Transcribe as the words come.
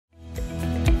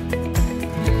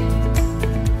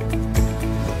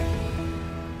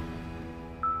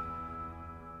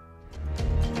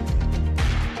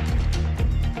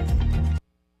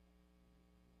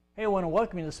want to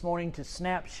welcome you this morning to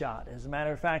Snapshot. As a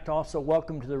matter of fact, also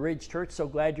welcome to the Ridge Church. So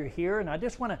glad you're here. And I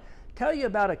just want to tell you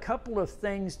about a couple of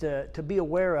things to be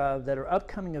aware of that are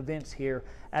upcoming events here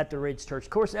at the Ridge Church. Of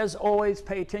course, as always,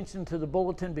 pay attention to the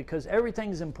bulletin because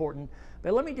everything's important.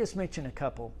 But let me just mention a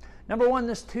couple. Number one,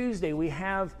 this Tuesday we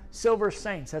have Silver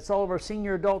Saints. That's all of our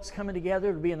senior adults coming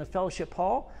together to be in the fellowship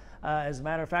hall. As a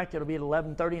matter of fact, it'll be at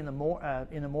 11:30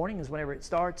 in the morning is whenever it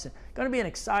starts. It's going to be an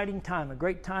exciting time, a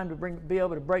great time to be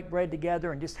able to break bread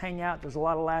together and just hang out. There's a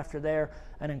lot of laughter there.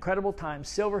 An incredible time.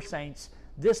 Silver Saints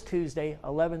this Tuesday,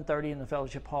 11:30 in the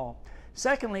fellowship hall.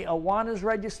 Secondly, Awana's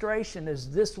registration is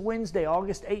this Wednesday,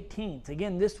 August 18th.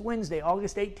 Again, this Wednesday,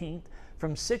 August 18th,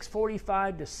 from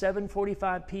 6:45 to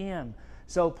 7:45 p.m.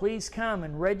 So please come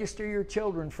and register your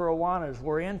children for Awana's.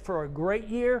 We're in for a great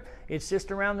year. It's just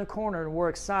around the corner, and we're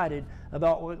excited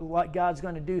about what God's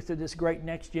going to do through this great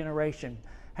next generation.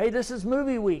 Hey, this is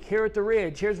movie week here at the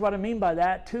Ridge. Here's what I mean by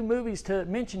that. 2 movies to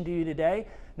mention to you today.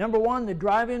 Number one, the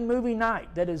drive-in movie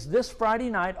night. That is this Friday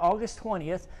night, August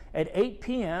 20th at 8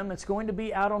 p.m. It's going to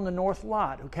be out on the north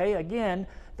lot, okay? Again,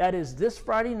 that is this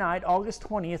Friday night, August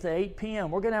 20th at 8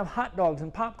 p.m. We're going to have hot dogs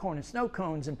and popcorn and snow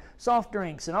cones and soft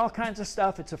drinks and all kinds of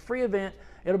stuff. It's a free event.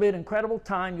 It'll be an incredible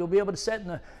time. You'll be able to sit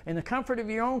in the comfort of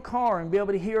your own car and be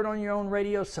able to hear it on your own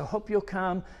radio, so hope you'll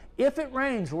come. If it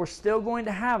rains, we're still going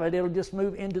to have it. It'll just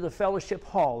move into the fellowship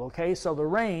hall, okay? So the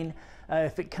rain,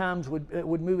 if it comes,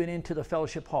 would move it into the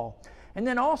fellowship hall. And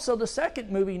then also the second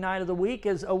movie night of the week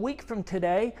is a week from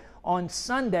today on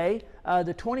Sunday,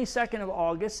 the 22nd of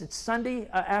August. It's Sunday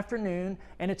afternoon,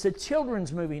 and it's a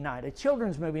children's movie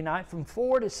night from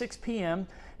 4 to 6 p.m.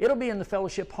 It'll be in the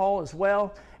fellowship hall as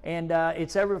well, and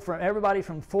it's everybody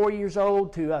from 4 years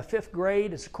old to 5th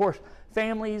grade. It's, of course,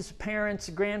 families, parents,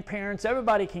 grandparents,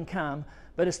 everybody can come,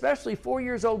 but especially 4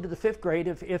 years old to the 5th grade.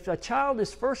 If a child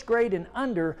is 1st grade and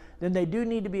under, then they do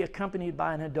need to be accompanied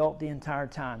by an adult the entire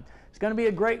time. It's going to be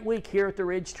a great week here at the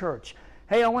Ridge Church.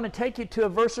 Hey, I want to take you to a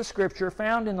verse of Scripture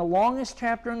found in the longest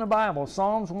chapter in the Bible,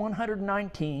 Psalms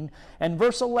 119 and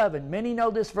verse 11. Many know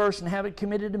this verse and have it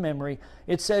committed to memory.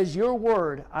 It says, "Your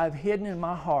word I've hidden in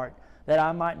my heart that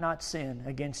I might not sin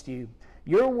against you."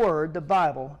 Your word, the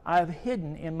Bible, I have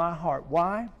hidden in my heart.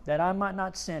 Why? That I might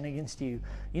not sin against you.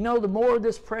 You know, the more of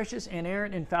this precious,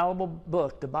 inerrant, infallible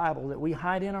book, the Bible, that we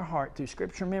hide in our heart through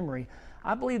Scripture memory,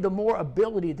 I believe the more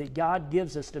ability that God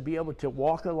gives us to be able to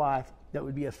walk a life that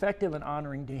would be effective and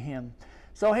honoring to Him.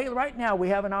 So, hey, right now we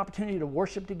have an opportunity to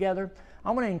worship together.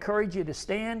 I want to encourage you to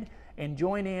stand and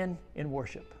join in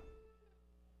worship.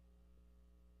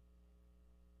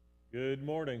 Good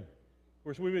morning. Of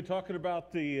course, we've been talking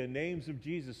about the names of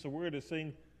Jesus, so we're going to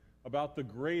sing about the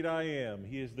great I am.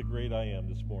 He is the great I am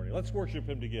this morning. Let's worship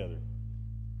Him together.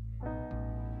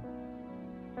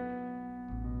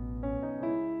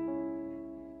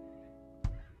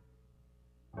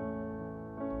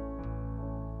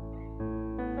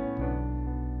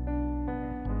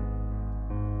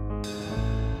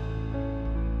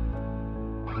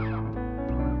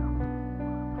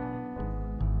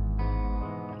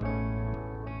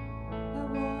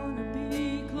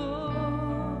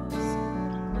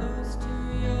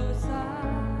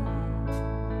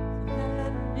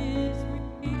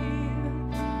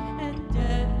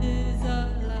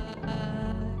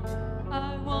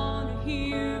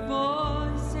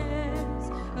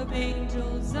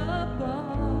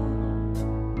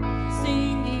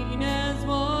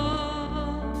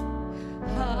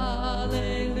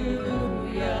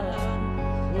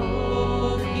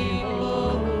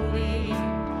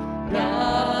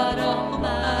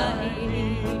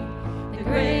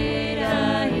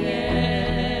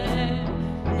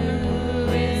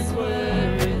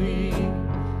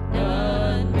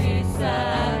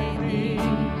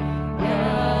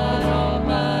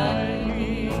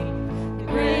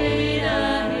 Great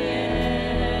I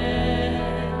am.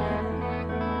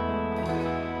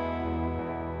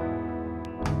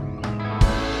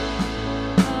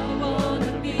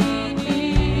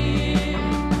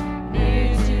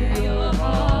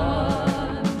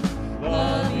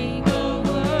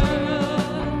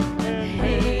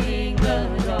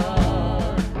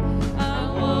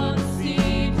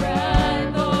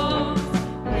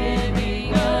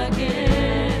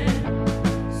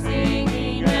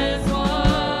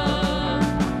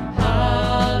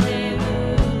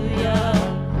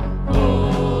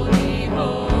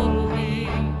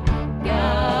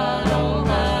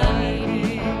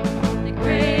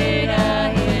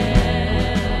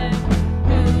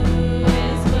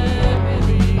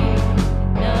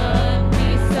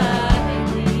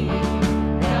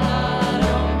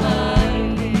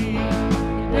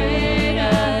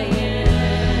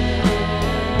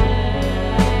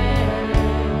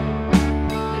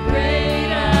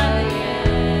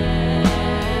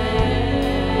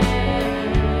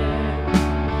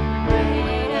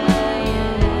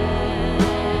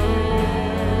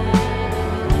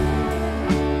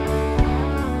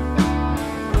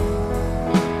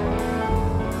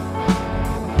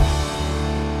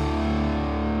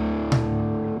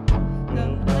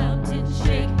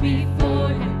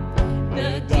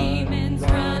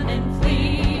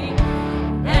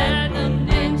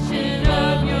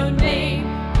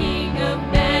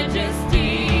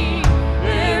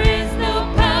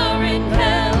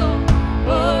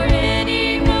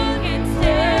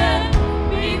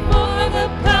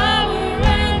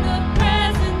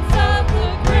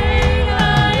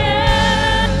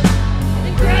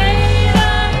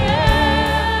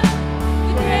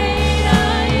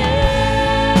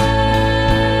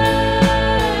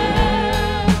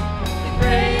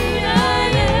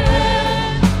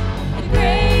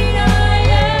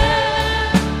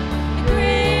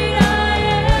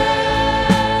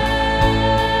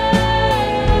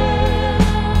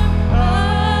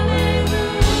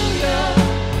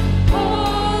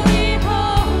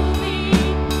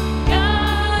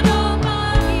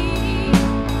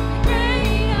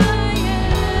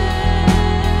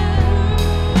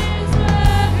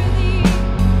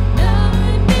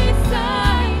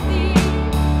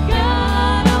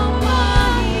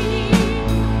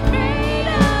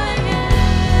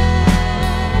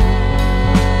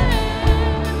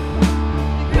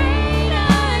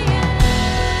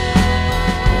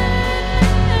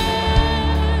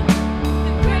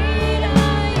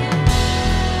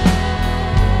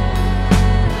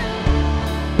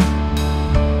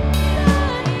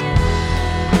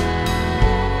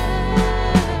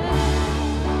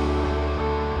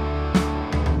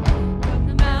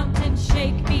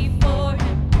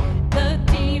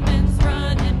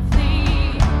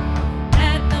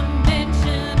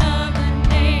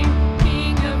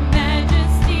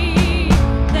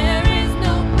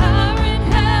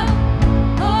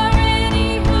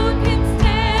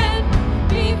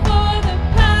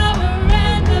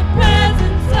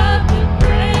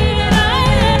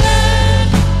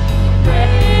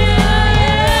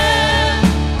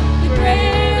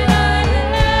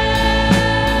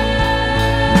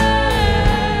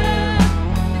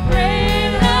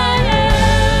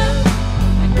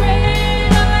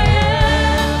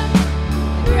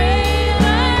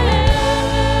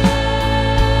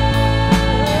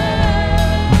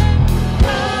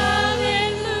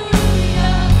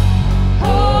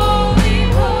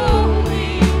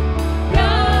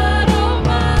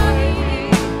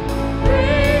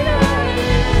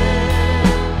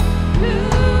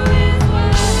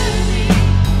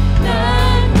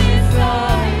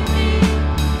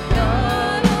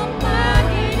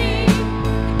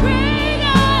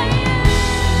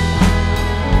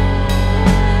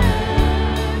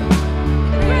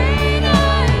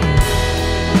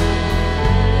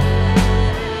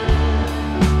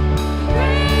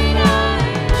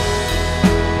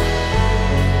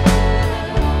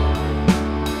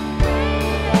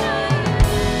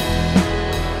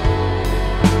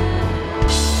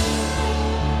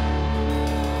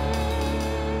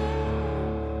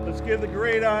 give the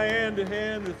great I am to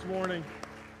Him this morning.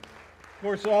 Of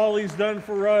course, all He's done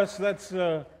for us, that's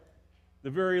the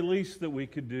very least that we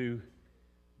could do.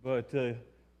 But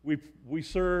we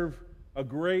serve a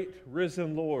great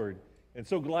risen Lord. And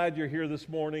so glad you're here this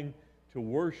morning to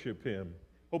worship Him.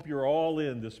 Hope you're all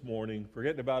in this morning,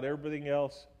 forgetting about everything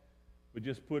else, but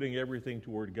just putting everything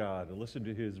toward God and listen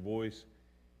to His voice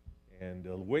and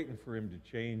waiting for Him to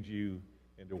change you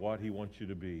into what He wants you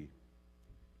to be.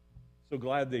 So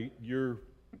glad that you're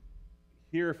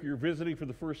here. If you're visiting for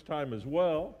the first time as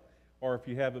well, or if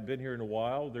you haven't been here in a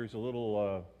while, there's a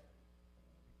little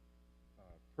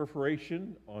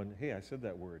perforation on, hey, I said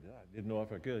that word. I didn't know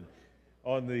if I could.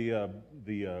 On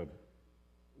the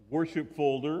worship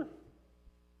folder,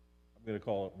 I'm going to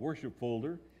call it worship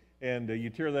folder, and you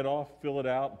tear that off, fill it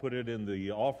out, put it in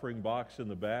the offering box in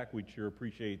the back. We'd sure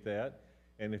appreciate that.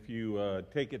 And if you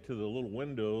take it to the little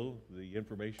window, the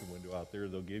information window out there,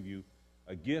 they'll give you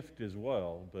a gift as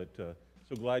well. But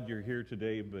so glad you're here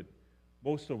today, but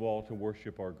most of all to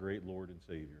worship our great Lord and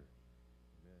Savior.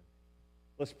 Amen.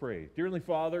 Let's pray. Dear Heavenly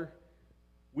Father,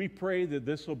 we pray that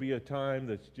this will be a time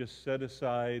that's just set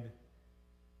aside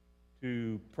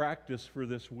to practice for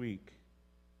this week,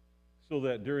 so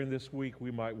that during this week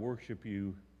we might worship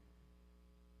You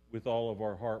with all of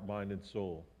our heart, mind, and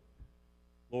soul.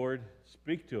 Lord,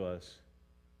 speak to us.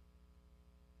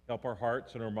 Help our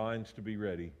hearts and our minds to be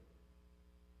ready.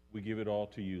 We give it all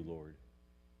to You, Lord.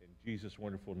 In Jesus'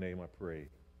 wonderful name I pray.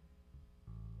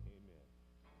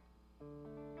 Amen.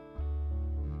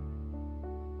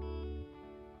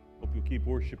 Hope you'll keep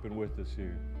worshiping with us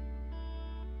here.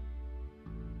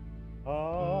 Amen.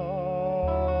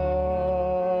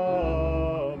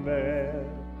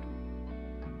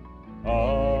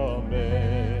 Amen.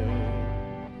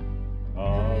 Amen.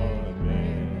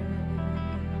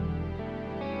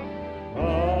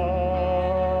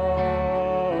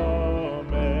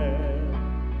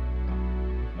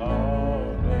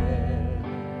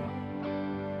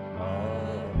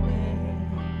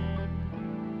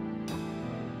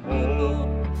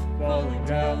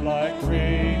 Down like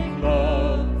rain,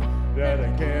 love that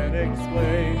I can't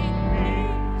explain,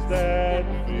 peace that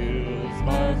fills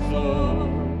my soul,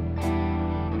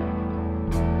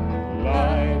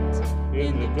 light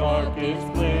in the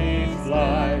darkest place,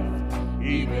 life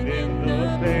even in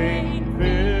the pain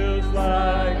feels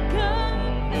like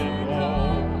coming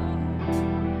home,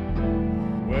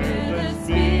 where the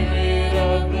Spirit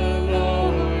of the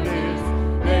Lord is,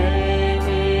 there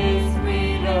is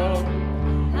freedom.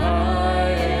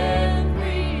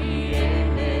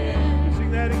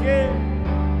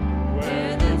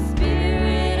 Where the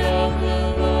Spirit of the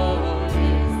Lord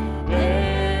is,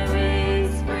 there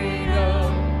is freedom.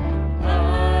 I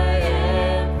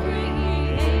am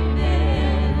free,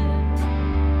 amen.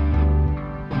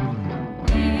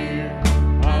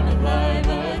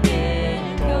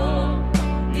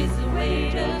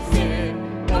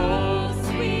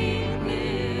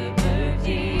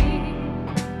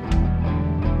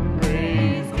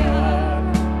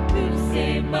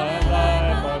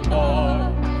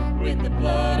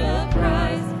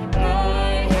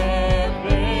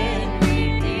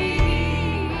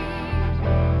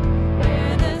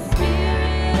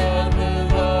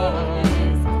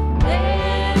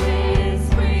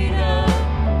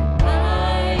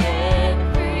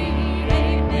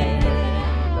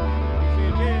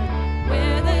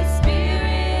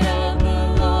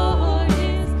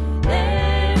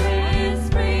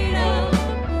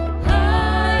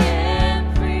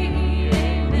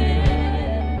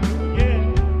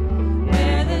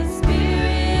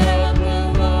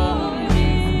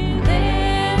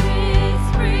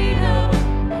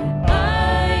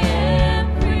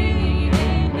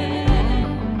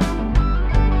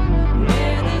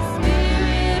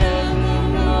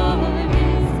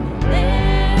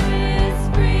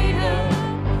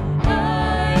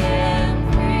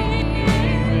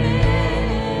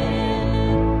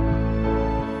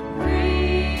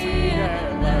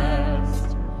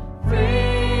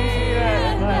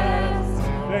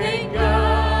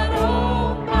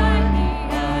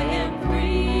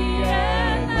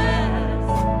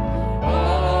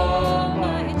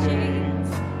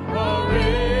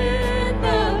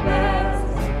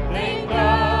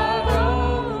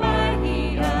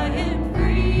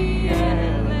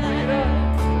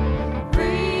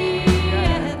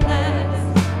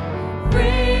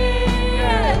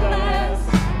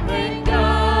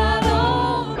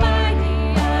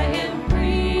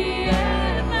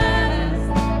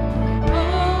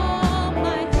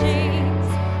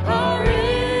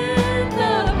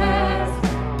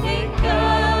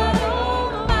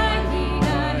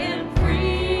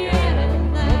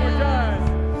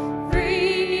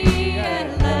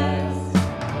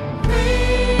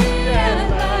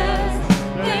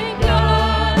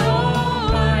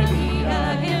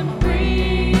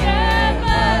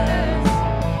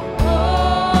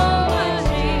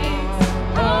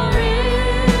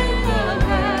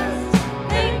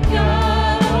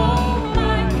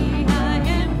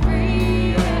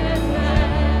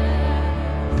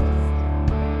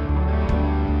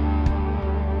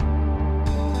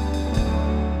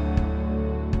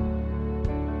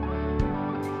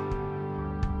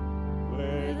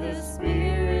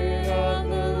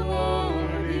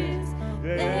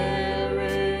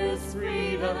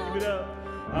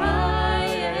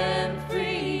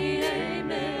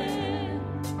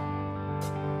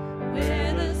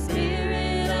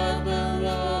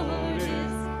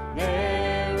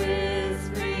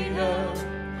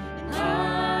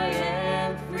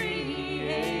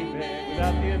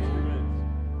 out the instruments.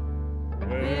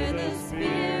 Where the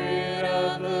Spirit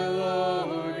of the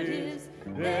Lord is,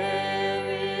 there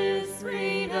is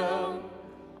freedom.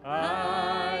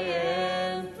 I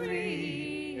am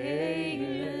free.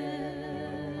 Amen.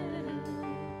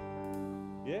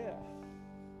 Yeah.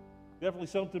 Definitely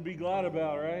something to be glad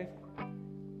about, right?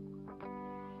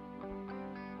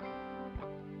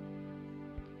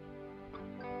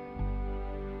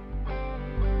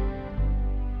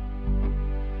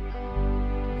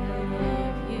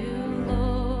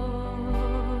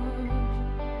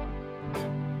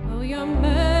 Your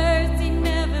mercy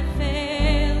never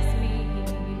fails me.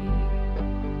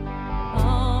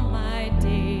 All my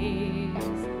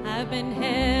days I've been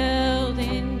held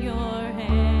in your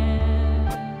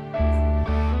hands.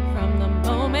 From the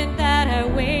moment that I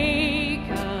wake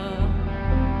up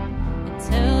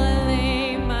until I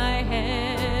lay my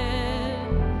head,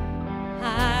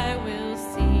 I will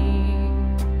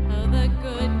sing of the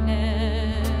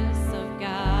goodness of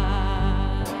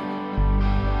God.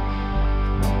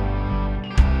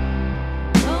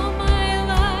 All my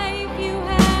life you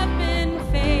have been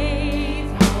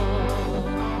faithful.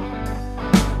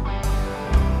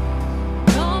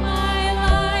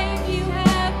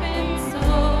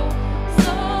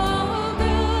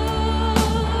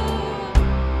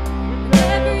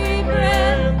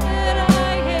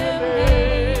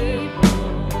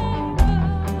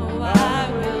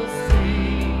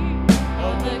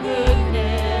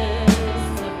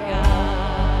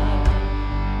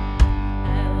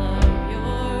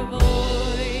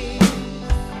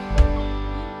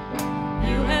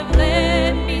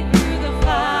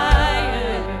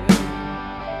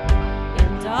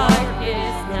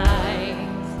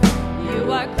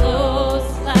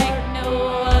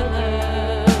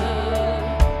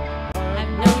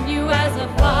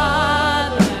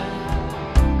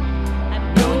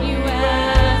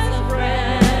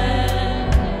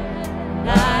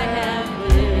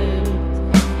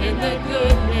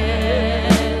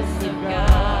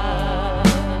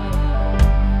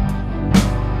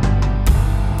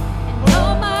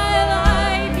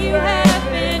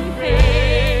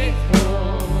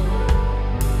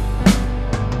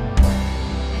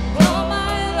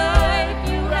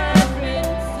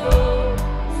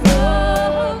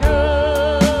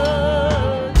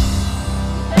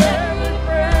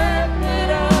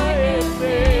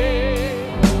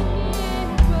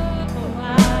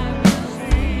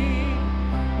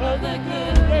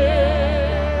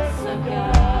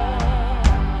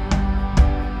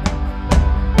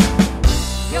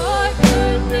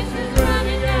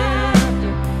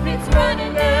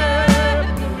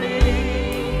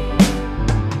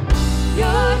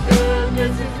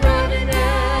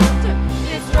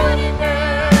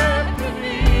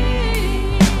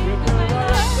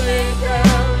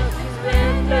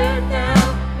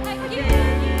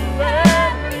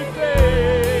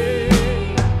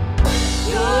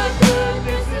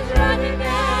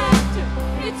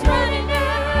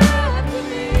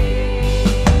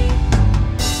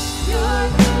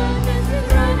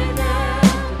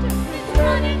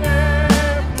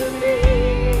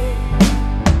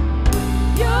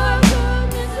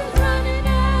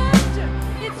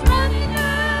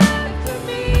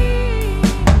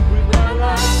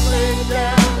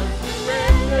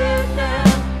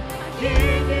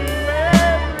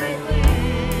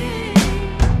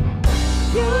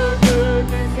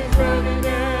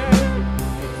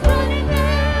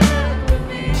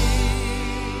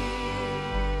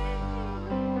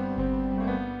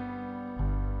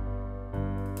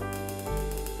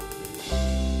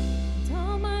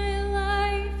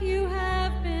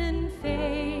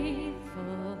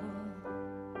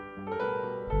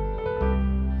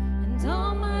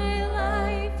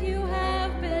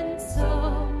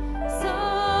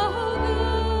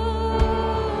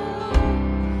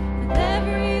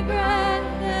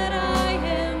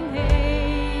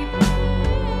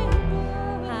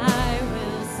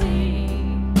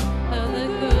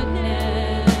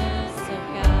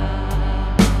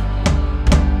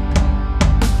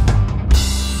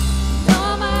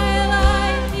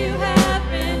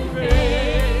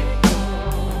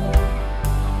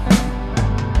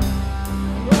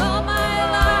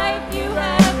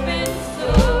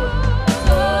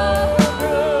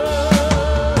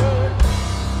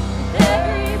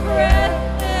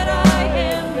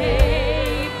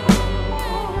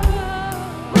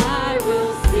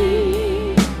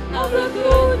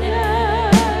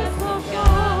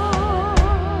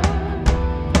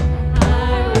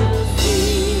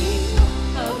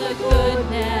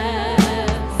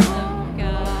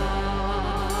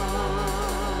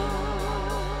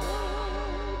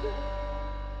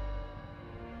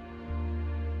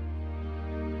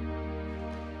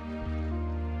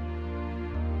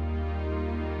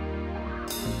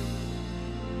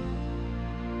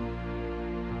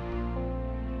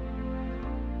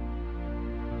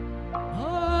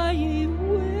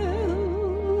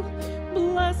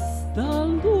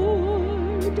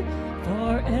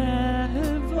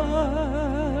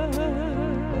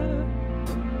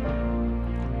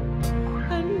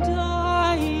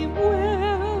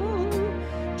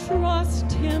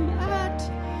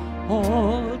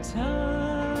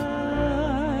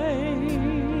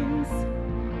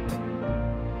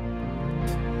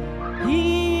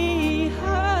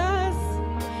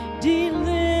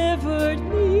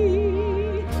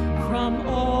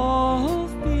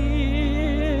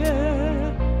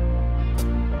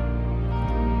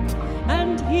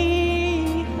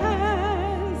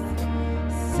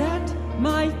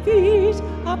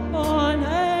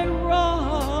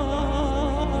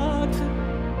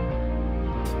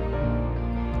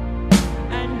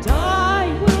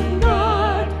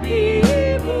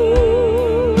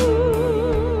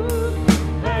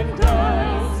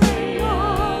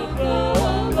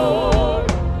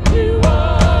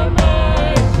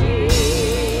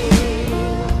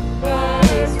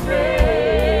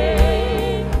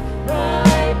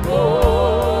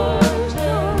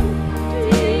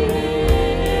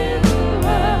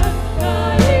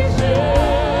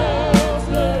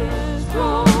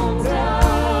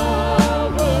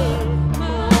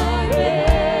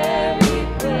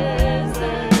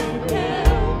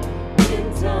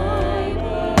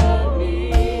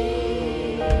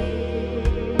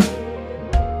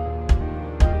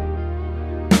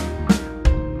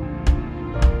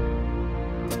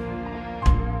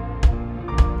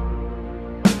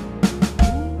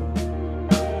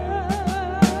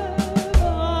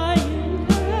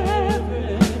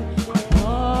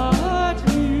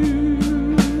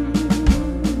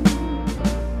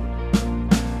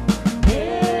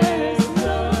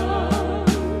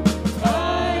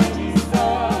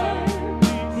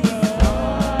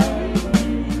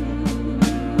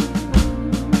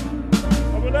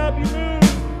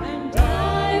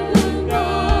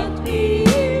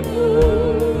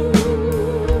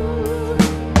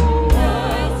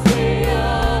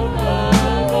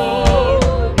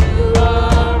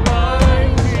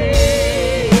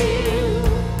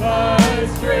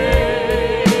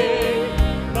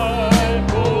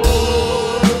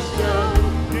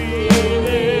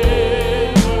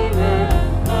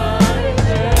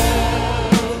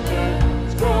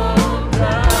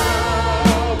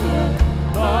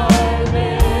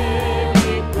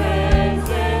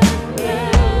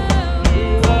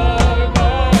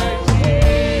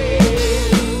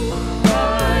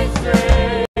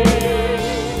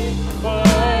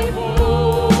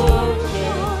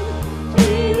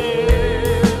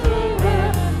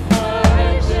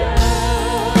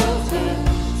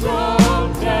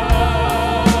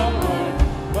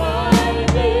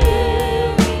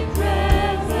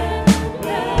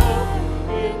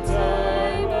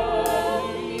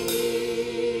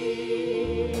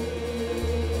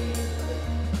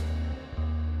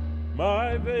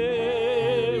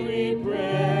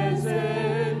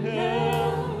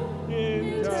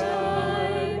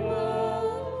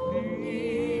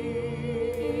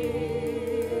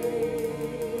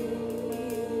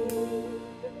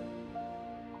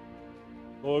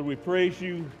 we praise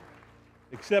you.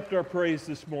 Accept our praise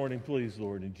this morning, please,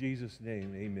 Lord. In Jesus'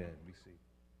 name, amen. Be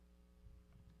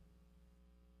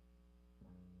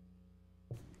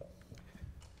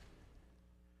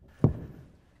seated.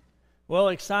 Well,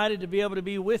 excited to be able to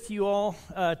be with you all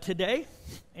today.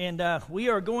 And we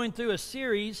are going through a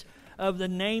series of the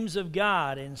names of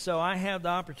God. And so I have the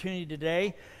opportunity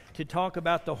today to talk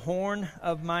about the horn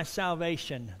of my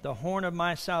salvation. The horn of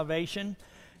my salvation.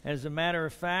 As a matter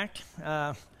of fact,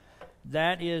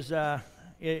 that is,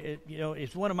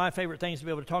 it's one of my favorite things to be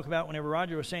able to talk about. Whenever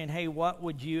Roger was saying, hey, what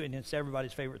would you, and it's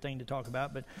everybody's favorite thing to talk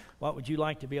about, but what would you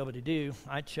like to be able to do?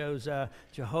 I chose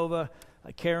Jehovah,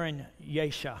 Qeren,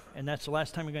 Yesha, and that's the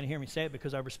last time you're going to hear me say it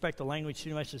because I respect the language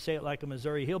too much to say it like a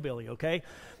Missouri hillbilly, okay?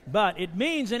 But it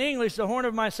means in English, the horn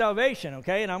of my salvation,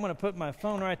 okay? And I'm going to put my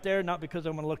phone right there, not because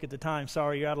I'm going to look at the time,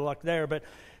 sorry, you're out of luck there, but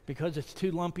because it's too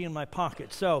lumpy in my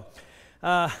pocket. So,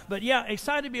 but yeah,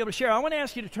 excited to be able to share. I want to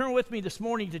ask you to turn with me this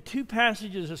morning to two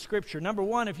passages of Scripture. Number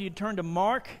one, if you'd turn to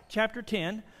Mark chapter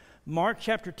 10,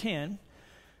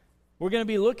 we're going to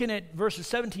be looking at verses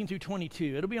 17 through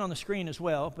 22. It'll be on the screen as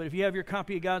well, but if you have your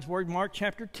copy of God's Word, Mark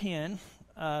chapter 10,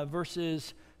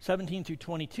 verses 17 through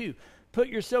 22. Put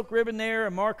your silk ribbon there,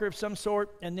 a marker of some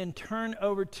sort, and then turn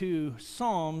over to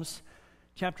Psalms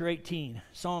chapter 18.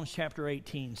 Psalms chapter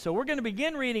 18. So we're going to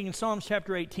begin reading in Psalms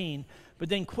chapter 18, but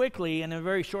then quickly, in a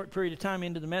very short period of time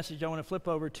into the message, I want to flip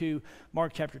over to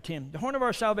Mark chapter 10. The horn of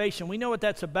our salvation, we know what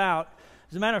that's about.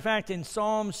 As a matter of fact, in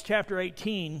Psalms chapter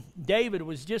 18, David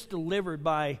was just delivered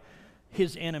by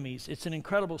his enemies. It's an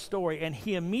incredible story, and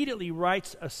he immediately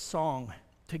writes a song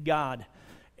to God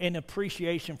in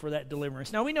appreciation for that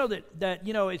deliverance. Now, we know that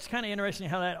it's kind of interesting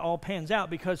how that all pans out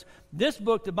because this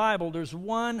book, the Bible, there's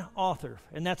one author,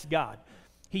 and that's God.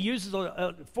 He uses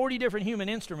 40 different human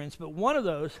instruments, but one of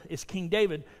those is King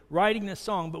David writing this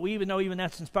song, but we even know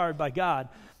that's inspired by God.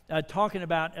 Talking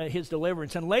about his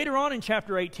deliverance. And later on in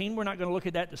chapter 18, we're not going to look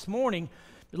at that this morning,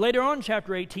 but later on in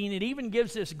chapter 18, it even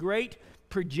gives this great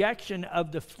projection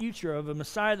of the future of a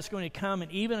Messiah that's going to come and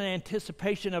even an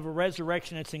anticipation of a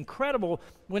resurrection. It's incredible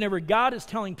whenever God is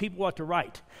telling people what to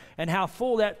write and how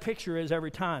full that picture is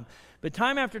every time. But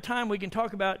time after time, we can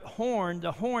talk about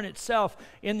the horn itself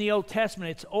in the Old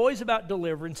Testament. It's always about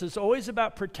deliverance. It's always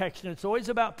about protection. It's always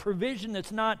about provision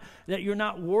that you're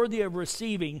not worthy of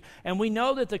receiving. And we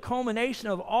know that the culmination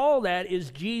of all that is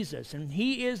Jesus, and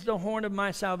He is the horn of my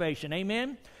salvation.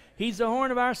 Amen? He's the horn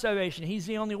of our salvation. He's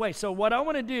the only way. So what I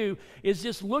want to do is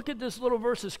just look at this little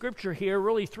verse of Scripture here,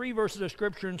 really 3 verses of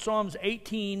Scripture in Psalms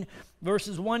 18,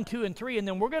 verses 1, 2, and 3. And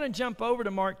then we're going to jump over to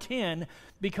Mark 10,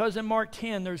 because in Mark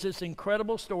 10, there's this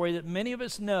incredible story that many of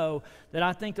us know that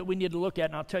I think that we need to look at,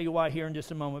 and I'll tell you why here in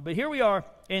just a moment. But here we are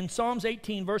in Psalms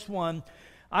 18, verse 1.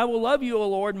 I will love you, O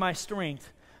Lord, my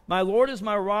strength. My Lord is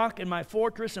my rock and my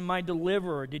fortress and my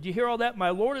deliverer. Did you hear all that? My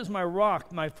Lord is my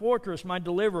rock, my fortress, my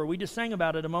deliverer. We just sang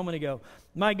about it a moment ago.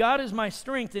 My God is my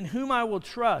strength, in whom I will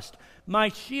trust, my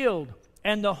shield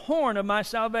and the horn of my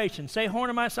salvation. Say, horn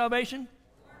of my salvation.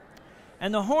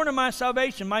 And the horn of my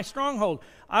salvation, my stronghold.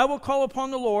 I will call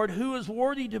upon the Lord, who is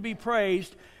worthy to be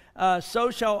praised. So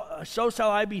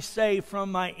shall I be saved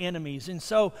from my enemies. And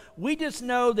so we just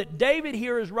know that David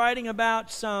here is writing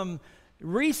about some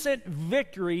recent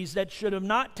victories that should have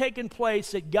not taken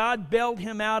place, that God bailed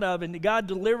him out of and that God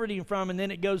delivered him from, and then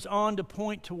it goes on to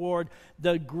point toward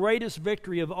the greatest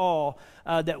victory of all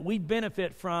that we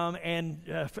benefit from, and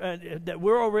that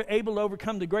we're able to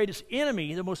overcome the greatest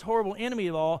enemy, the most horrible enemy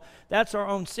of all. That's our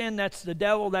own sin, that's the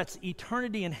devil, that's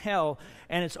eternity in hell,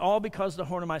 and it's all because of the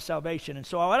horn of my salvation. And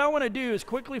so what I want to do is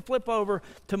quickly flip over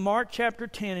to Mark chapter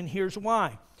 10, and here's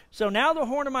why. So now the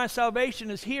horn of my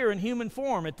salvation is here in human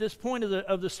form at this point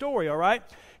of the story, all right?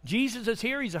 Jesus is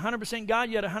here. He's 100% God,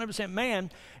 yet 100%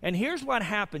 man. And here's what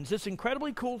happens. This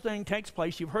incredibly cool thing takes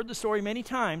place. You've heard the story many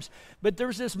times. But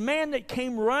there's this man that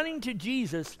came running to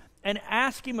Jesus and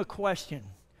asked him a question.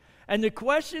 And the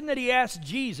question that he asked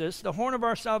Jesus, the horn of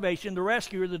our salvation, the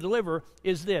rescuer, the deliverer,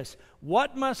 is this: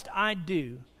 what must I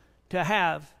do to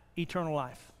have eternal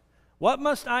life? What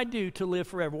must I do to live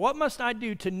forever? What must I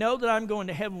do to know that I'm going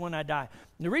to heaven when I die?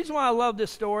 And the reason why I love this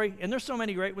story, and there's so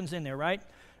many great ones in there, right? The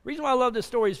reason why I love this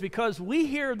story is because we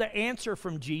hear the answer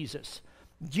from Jesus.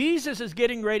 Jesus is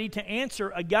getting ready to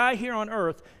answer a guy here on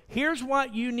earth. Here's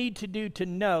what you need to do to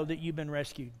know that you've been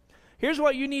rescued. Here's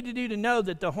what you need to do to know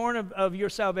that the horn of your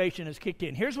salvation has kicked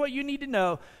in. Here's what you need to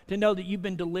know that you've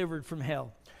been delivered from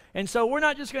hell. And so we're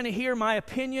not just going to hear my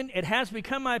opinion. It has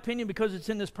become my opinion because it's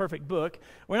in this perfect book.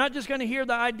 We're not just going to hear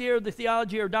the idea or the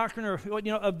theology or doctrine or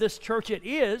of this church. It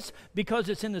is because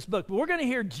it's in this book. But we're going to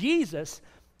hear Jesus,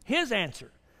 his answer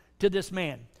to this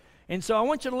man. And so I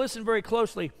want you to listen very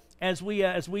closely as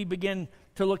we begin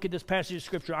to look at this passage of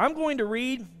Scripture. I'm going to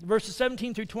read verses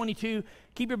 17 through 22.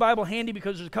 Keep your Bible handy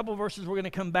because there's a couple of verses we're going to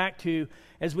come back to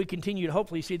as we continue to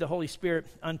hopefully see the Holy Spirit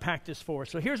unpack this for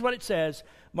us. So here's what it says.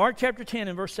 Mark chapter 10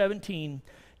 and verse 17.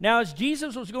 Now as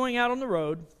Jesus was going out on the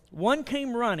road, one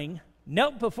came running,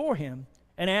 knelt before him,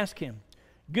 and asked him,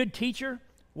 Good teacher,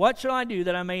 what shall I do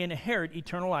that I may inherit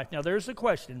eternal life? Now there's the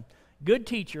question. Good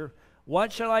teacher,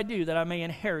 what shall I do that I may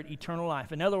inherit eternal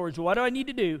life? In other words, what do I need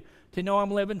to do to know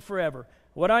I'm living forever?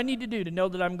 What do I need to do to know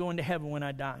that I'm going to heaven when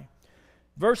I die?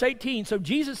 Verse 18, so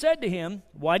Jesus said to him,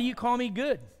 Why do you call me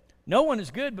good? No one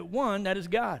is good but one, that is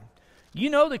God. You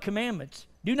know the commandments.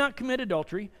 Do not commit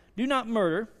adultery. Do not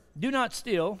murder. Do not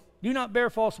steal. Do not bear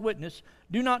false witness.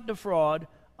 Do not defraud.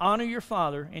 Honor your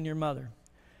father and your mother.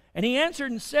 And he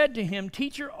answered and said to him,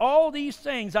 Teacher, all these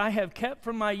things I have kept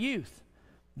from my youth.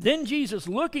 Then Jesus,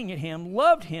 looking at him,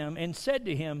 loved him and said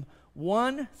to him,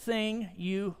 One thing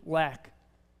you lack.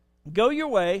 Go your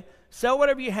way, sell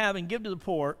whatever you have and give to the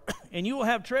poor, and you will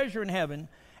have treasure in heaven,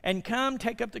 and come,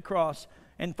 take up the cross,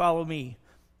 and follow me.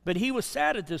 But he was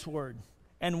sad at this word,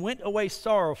 and went away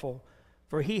sorrowful,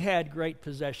 for he had great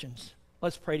possessions.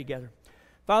 Let's pray together.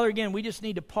 Father, again, we just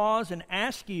need to pause and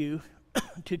ask you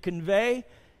to convey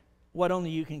what only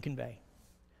you can convey.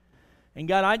 And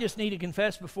God, I just need to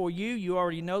confess before you, you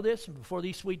already know this, and before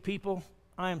these sweet people,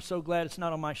 I am so glad it's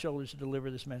not on my shoulders to deliver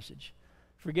this message.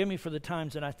 Forgive me for the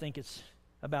times that I think it's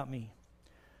about me.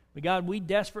 But God, we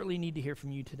desperately need to hear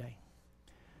from you today.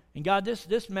 And God,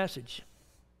 this message,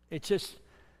 it's just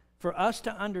for us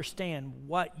to understand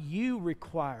what you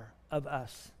require of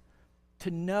us,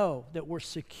 to know that we're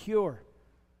secure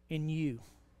in you.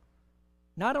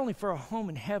 Not only for a home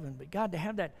in heaven, but God, to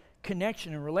have that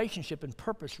connection and relationship and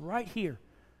purpose right here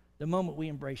the moment we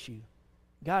embrace you.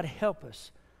 God, help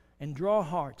us and draw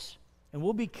hearts. And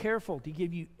we'll be careful to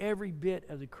give you every bit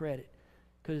of the credit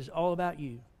because it's all about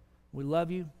you. We love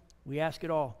you. We ask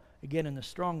it all, again, in the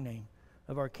strong name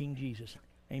of our King Jesus.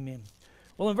 Amen.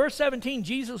 Well, in verse 17,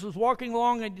 Jesus was walking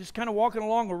along and just kind of walking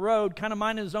along a road, kind of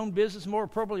minding his own business, more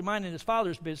appropriately minding his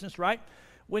Father's business, right?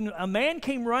 When a man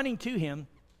came running to him,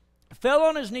 fell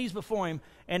on his knees before him,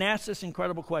 and asked this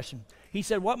incredible question. He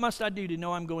said, What must I do to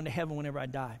know I'm going to heaven whenever I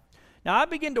die? Now, I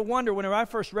begin to wonder, whenever I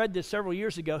first read this several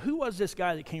years ago, who was this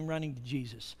guy that came running to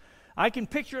Jesus? I can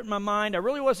picture it in my mind. I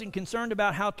really wasn't concerned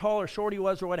about how tall or short he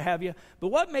was or what have you, but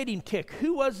what made him tick?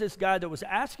 Who was this guy that was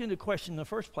asking the question in the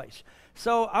first place?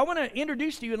 So I want to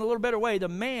introduce to you in a little better way the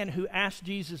man who asked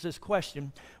Jesus this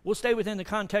question. We'll stay within the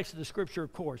context of the Scripture,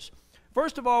 of course.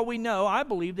 First of all, we know, I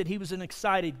believe, that he was an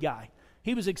excited guy.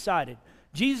 He was excited.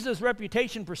 Jesus'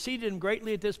 reputation preceded him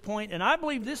greatly at this point, and I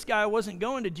believe this guy wasn't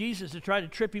going to Jesus to try to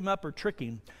trip him up or trick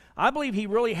him. I believe he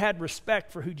really had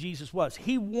respect for who Jesus was.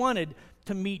 He wanted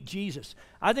to meet Jesus.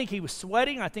 I think he was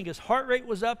sweating. I think his heart rate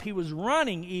was up. He was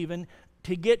running even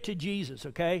to get to Jesus,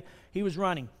 okay? He was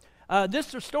running.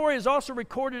 This story is also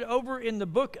recorded over in the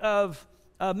book of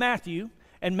Matthew,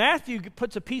 and Matthew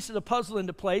puts a piece of the puzzle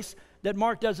into place that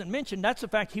Mark doesn't mention. That's the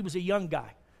fact he was a young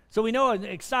guy. So we know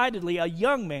excitedly a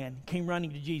young man came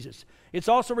running to Jesus. It's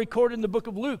also recorded in the book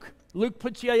of Luke. Luke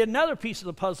puts yet another piece of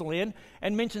the puzzle in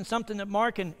and mentions something that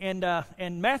Mark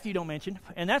and Matthew don't mention,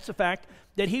 and that's the fact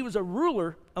that he was a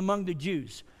ruler among the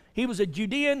Jews. He was a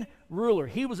Judean ruler.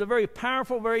 He was a very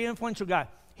powerful, very influential guy.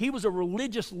 He was a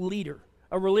religious leader,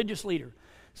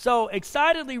 So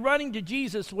excitedly running to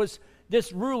Jesus was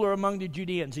this ruler among the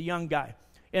Judeans, a young guy.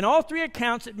 In all three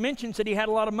accounts, it mentions that he had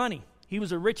a lot of money. He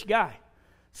was a rich guy.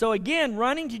 So again,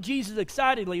 running to Jesus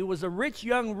excitedly was a rich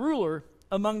young ruler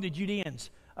among the Judeans,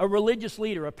 a religious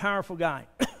leader, a powerful guy.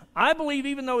 I believe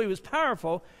even though he was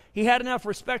powerful, he had enough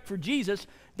respect for Jesus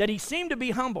that he seemed to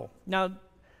be humble. Now,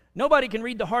 nobody can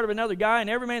read the heart of another guy, and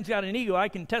every man's got an ego. I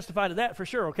can testify to that for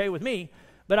sure, okay, with me.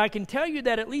 But I can tell you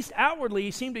that at least outwardly,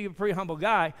 he seemed to be a pretty humble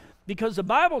guy because the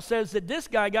Bible says that this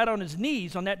guy got on his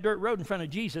knees on that dirt road in front of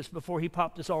Jesus before he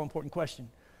popped this all-important question.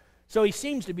 So he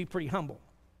seems to be pretty humble.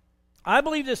 I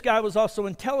believe this guy was also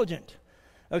intelligent,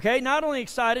 okay? Not only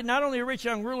excited, not only a rich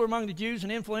young ruler among the Jews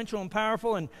and influential and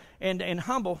powerful and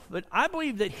humble, but I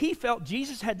believe that he felt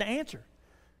Jesus had the answer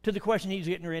to the question he was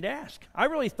getting ready to ask. I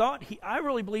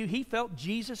really believe he felt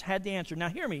Jesus had the answer. Now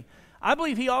hear me. I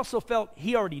believe he also felt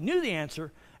he already knew the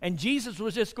answer and Jesus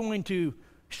was just going to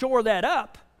shore that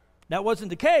up. That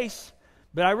wasn't the case,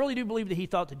 but I really do believe that he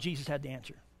thought that Jesus had the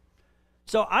answer.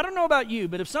 So I don't know about you,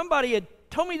 but if somebody had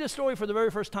told me this story for the very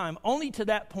first time, only to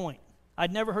that point,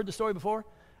 I'd never heard the story before,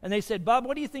 and they said, Bob,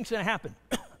 what do you think's going to happen?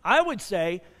 I would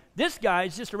say, this guy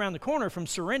is just around the corner from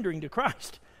surrendering to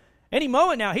Christ. Any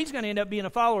moment now, he's going to end up being a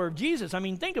follower of Jesus. I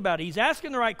mean, think about it. He's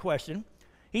asking the right question.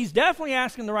 He's definitely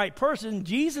asking the right person.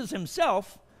 Jesus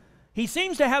himself, he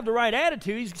seems to have the right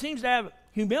attitude. He seems to have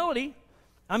humility.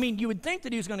 I mean, you would think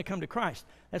that he was going to come to Christ.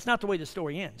 That's not the way the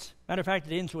story ends. Matter of fact,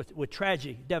 it ends with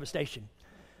tragedy, devastation.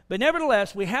 But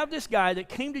nevertheless, we have this guy that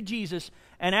came to Jesus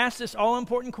and asked this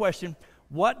all-important question,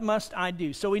 what must I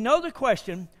do? So we know the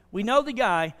question, we know the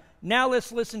guy, now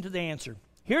let's listen to the answer.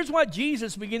 Here's what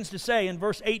Jesus begins to say in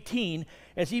verse 18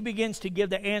 as he begins to give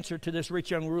the answer to this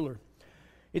rich young ruler.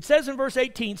 It says in verse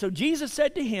 18, so Jesus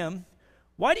said to him,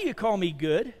 why do you call me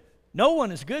good? No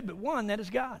one is good but one, that is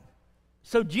God.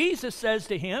 So Jesus says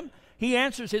to him, he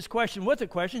answers his question with a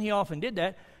question. He often did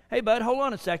that. Hey, bud, hold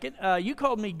on a second. You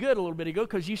called me good a little bit ago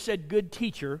because you said, good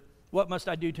teacher, what must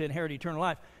I do to inherit eternal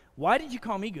life? Why did you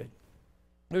call me good?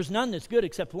 There's none that's good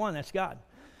except one, that's God.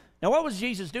 Now, what was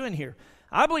Jesus doing here?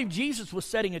 I believe Jesus was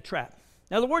setting a trap.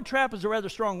 Now, the word trap is a rather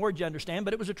strong word, you understand,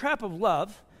 but it was a trap of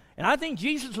love. And I think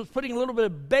Jesus was putting a little bit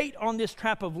of bait on this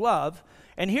trap of love.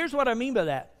 And here's what I mean by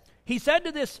that. He said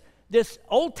to this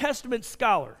Old Testament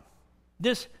scholar,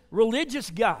 this religious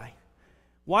guy,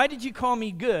 why did you call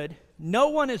me good? No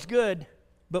one is good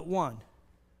but one,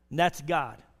 and that's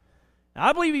God. Now,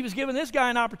 I believe he was giving this guy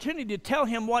an opportunity to tell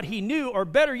him what he knew, or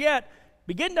better yet,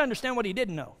 begin to understand what he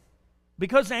didn't know.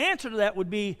 Because the answer to that would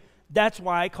be, that's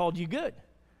why I called you good.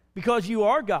 Because you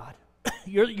are God.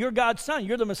 You're God's son.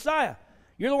 You're the Messiah.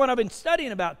 You're the one I've been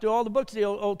studying about through all the books of the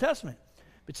Old Testament.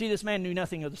 But see, this man knew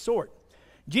nothing of the sort.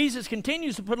 Jesus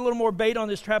continues to put a little more bait on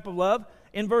this trap of love.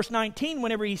 In verse 19,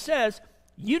 whenever he says,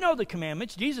 you know the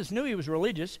commandments. Jesus knew he was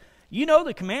religious. You know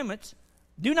the commandments.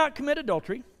 Do not commit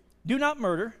adultery. Do not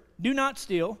murder. Do not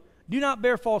steal. Do not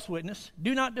bear false witness.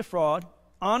 Do not defraud.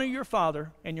 Honor your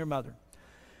father and your mother.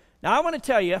 Now, I want to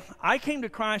tell you, I came to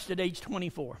Christ at age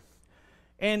 24.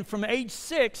 And from age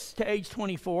 6 to age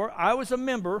 24, I was a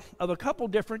member of a couple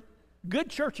different good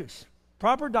churches.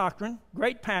 Proper doctrine,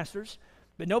 great pastors,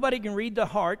 but nobody can read the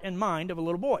heart and mind of a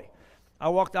little boy. I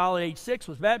walked the aisle at age 6,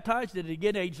 was baptized, did it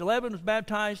again at age 11, was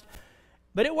baptized.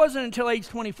 But it wasn't until age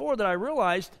 24 that I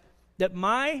realized that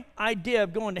my idea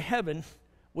of going to heaven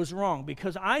was wrong,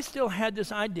 because I still had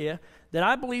this idea that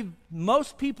I believe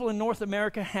most people in North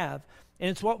America have, and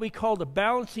it's what we call the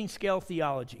balancing scale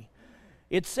theology.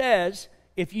 It says,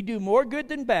 if you do more good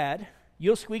than bad,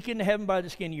 you'll squeak into heaven by the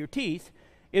skin of your teeth.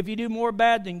 If you do more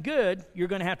bad than good, you're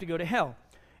going to have to go to hell.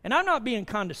 And I'm not being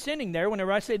condescending there.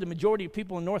 Whenever I say the majority of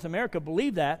people in North America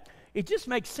believe that, it just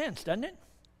makes sense, doesn't it?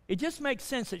 It just makes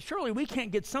sense that surely we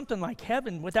can't get something like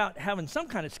heaven without having some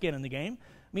kind of skin in the game.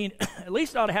 I mean, at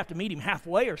least I ought to have to meet him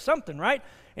halfway or something, right?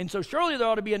 And so surely there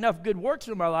ought to be enough good works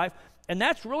in my life. And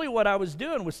that's really what I was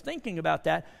doing, was thinking about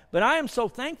that. But I am so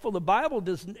thankful the Bible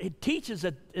it teaches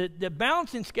that the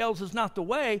balancing scales is not the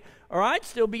way, or I'd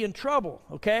still be in trouble,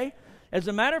 okay? As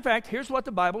a matter of fact, here's what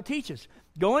the Bible teaches.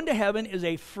 Going to heaven is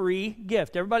a free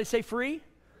gift. Everybody say free?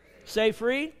 Say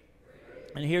free.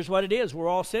 And here's what it is. We're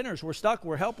all sinners. We're stuck.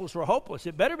 We're helpless. We're hopeless.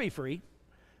 It better be free,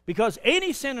 because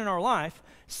any sin in our life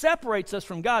separates us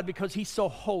from God, because he's so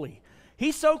holy.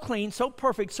 He's so clean, so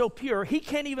perfect, so pure, he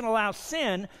can't even allow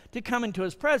sin to come into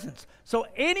his presence. So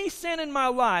any sin in my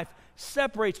life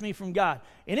separates me from God.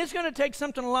 And it's going to take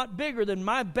something a lot bigger than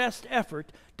my best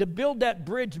effort to build that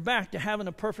bridge back to having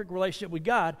a perfect relationship with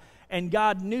God. And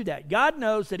God knew that. God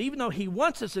knows that even though he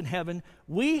wants us in heaven,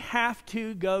 we have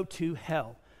to go to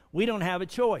hell. We don't have a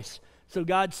choice. So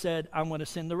God said, I'm going to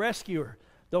send the rescuer,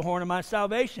 the horn of my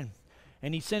salvation.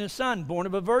 And he sent his son, born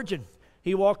of a virgin.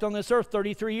 He walked on this earth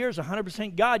 33 years,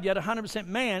 100% God, yet 100%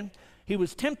 man. He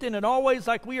was tempted in all ways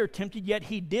like we are tempted, yet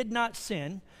he did not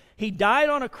sin. He died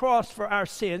on a cross for our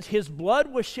sins. His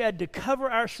blood was shed to cover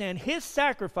our sin. His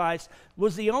sacrifice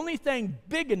was the only thing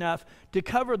big enough to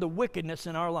cover the wickedness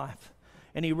in our life.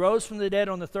 And he rose from the dead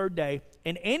on the third day.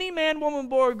 And any man, woman,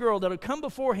 boy, or girl that will come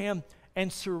before him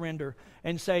and surrender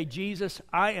and say, Jesus,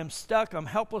 I am stuck, I'm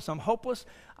helpless, I'm hopeless,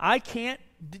 I can't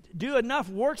do enough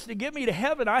works to get me to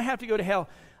heaven, I have to go to hell.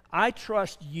 I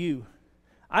trust you.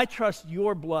 I trust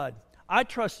your blood. I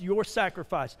trust your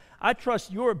sacrifice. I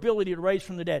trust your ability to raise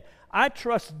from the dead. I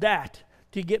trust that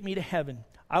to get me to heaven.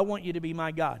 I want you to be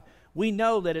my God. We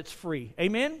know that it's free.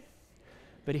 Amen?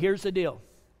 But here's the deal.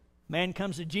 Man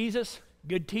comes to Jesus,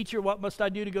 good teacher, what must I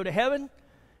do to go to heaven?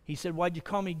 He said, why'd you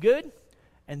call me good?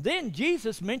 And then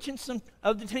Jesus mentions some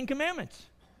of the 10 Commandments.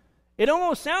 It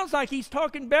almost sounds like he's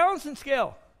talking balancing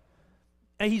scale.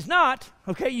 And he's not,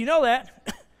 okay, you know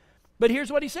that. But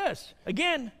here's what he says.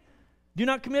 Again, do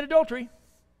not commit adultery.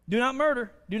 Do not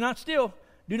murder. Do not steal.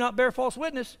 Do not bear false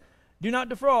witness. Do not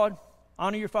defraud.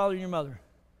 Honor your father and your mother.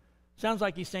 Sounds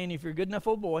like he's saying if you're a good enough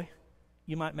old boy,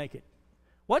 you might make it.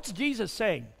 What's Jesus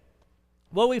saying?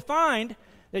 Well, we find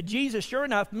that Jesus, sure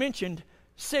enough, mentioned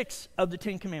 6 of the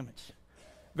 10 Commandments.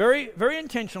 Very, very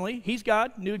intentionally. He's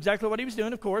God, knew exactly what he was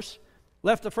doing, of course.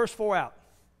 Left the first 4 out,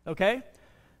 okay?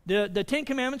 The 10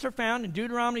 Commandments are found in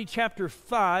Deuteronomy chapter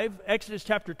 5, Exodus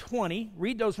chapter 20.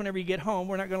 Read those whenever you get home.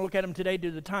 We're not going to look at them today due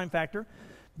to the time factor.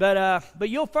 But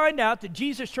you'll find out that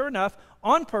Jesus, sure enough,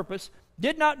 on purpose,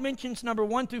 did not mention number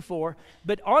 1 through 4,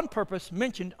 but on purpose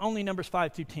mentioned only numbers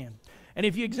 5 through 10. And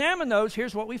if you examine those,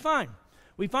 here's what we find.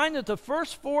 We find that the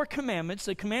first 4 commandments,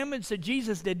 the commandments that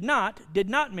Jesus did not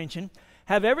mention,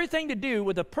 have everything to do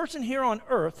with a person here on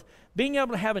earth being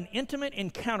able to have an intimate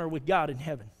encounter with God in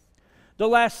heaven. The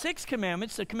last 6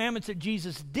 commandments, the commandments that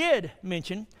Jesus did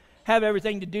mention, have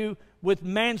everything to do with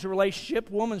man's relationship,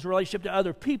 woman's relationship to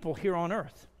other people here on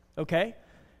earth. Okay?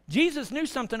 Jesus knew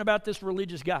something about this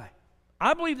religious guy.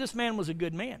 I believe this man was a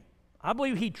good man. I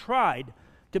believe he tried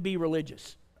to be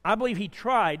religious. I believe he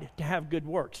tried to have good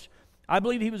works. I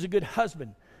believe he was a good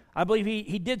husband. I believe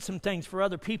he did some things for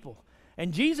other people.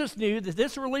 And Jesus knew that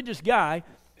this religious guy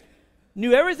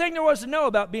knew everything there was to know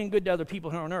about being good to other people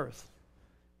here on earth.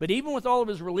 But even with all of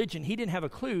his religion, he didn't have a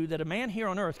clue that a man here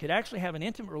on earth could actually have an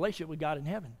intimate relationship with God in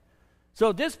heaven. So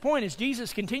at this point, as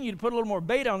Jesus continued to put a little more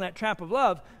bait on that trap of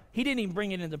love, he didn't even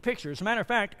bring it into the picture. As a matter of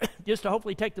fact, just to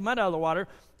hopefully take the mud out of the water,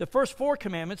 the first 4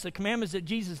 commandments, the commandments that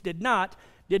Jesus did not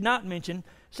mention,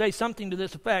 say something to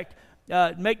this effect: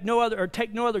 take no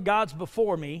other gods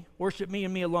before me, worship me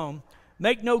and me alone.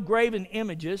 Make no graven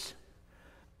images.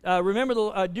 Do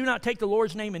not take the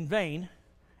Lord's name in vain.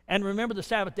 And remember the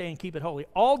Sabbath day and keep it holy.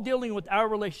 All dealing with our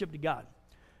relationship to God.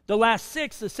 The last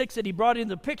 6, the 6 that he brought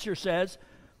into the picture says,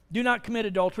 do not commit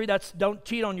adultery. Don't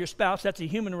cheat on your spouse. That's a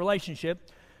human relationship.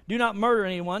 Do not murder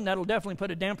anyone. That'll definitely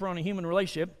put a damper on a human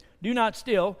relationship. Do not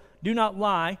steal. Do not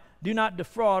lie. Do not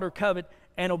defraud or covet.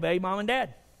 And obey mom and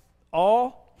dad.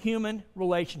 All human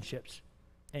relationships.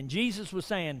 And Jesus was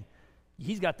saying,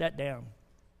 he's got that down.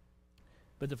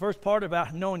 But the first part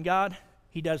about knowing God,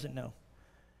 he doesn't know.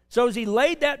 So as he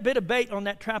laid that bit of bait on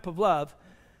that trap of love,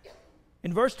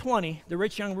 in verse 20, the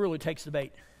rich young ruler takes the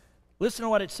bait. Listen to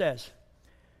what it says.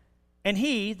 And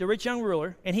he, the rich young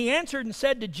ruler, and he answered and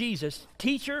said to Jesus,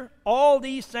 Teacher, all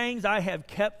these things I have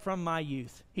kept from my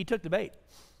youth. He took the bait.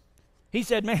 He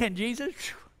said, man, Jesus,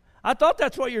 I thought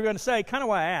that's what you were going to say, kind of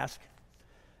why I asked.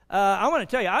 I want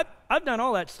to tell you, I've done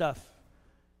all that stuff.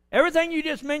 Everything you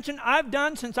just mentioned, I've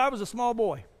done since I was a small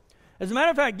boy. As a matter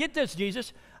of fact, get this,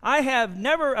 Jesus. I have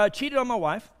never cheated on my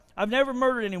wife. I've never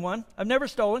murdered anyone. I've never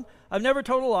stolen. I've never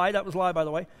told a lie. That was a lie, by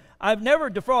the way. I've never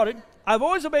defrauded. I've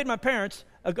always obeyed my parents.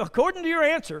 According to your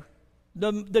answer,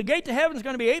 the gate to heaven is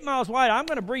going to be 8 miles wide. I'm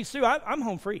going to breeze through. I'm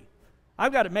home free.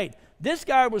 I've got it made. This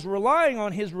guy was relying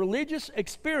on his religious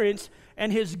experience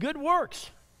and his good works.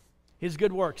 His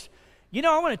good works. You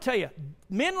know, I want to tell you,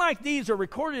 men like these are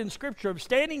recorded in Scripture of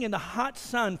standing in the hot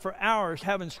sun for hours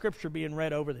having Scripture being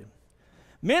read over them.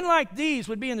 Men like these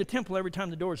would be in the temple every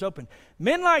time the doors open.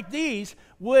 Men like these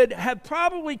would have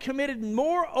probably committed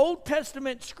more Old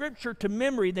Testament Scripture to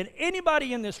memory than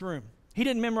anybody in this room. He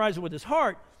didn't memorize it with his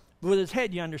heart, but with his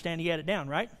head, you understand, he had it down,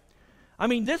 right? I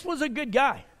mean, this was a good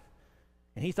guy,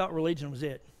 and he thought religion was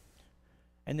it.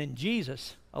 And then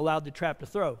Jesus allowed the trap to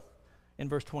throw in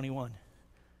verse 21.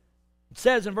 It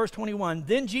says in verse 21,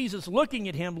 Then Jesus, looking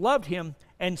at him, loved him,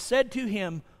 and said to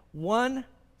him, One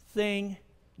thing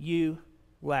you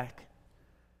lack.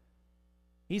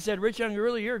 He said, Rich young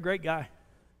ruler, you're a great guy.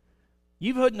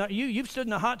 You've stood in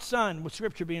the hot sun with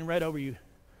Scripture being read over you.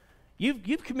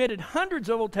 You've committed hundreds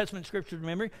of Old Testament Scripture to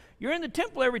memory. You're in the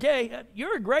temple every day.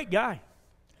 You're a great guy.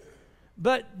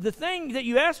 But the thing that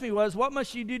you asked me was, what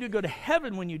must you do to go to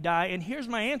heaven when you die? And here's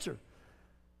my answer.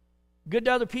 Good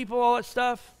to other people, all that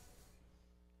stuff.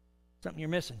 Something you're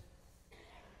missing.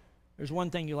 There's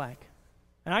one thing you lack.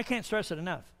 And I can't stress it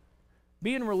enough.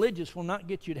 Being religious will not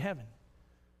get you to heaven.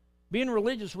 Being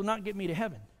religious will not get me to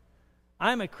heaven.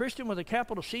 I'm a Christian with a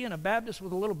capital C and a Baptist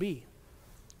with a little b.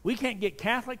 We can't get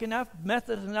Catholic enough,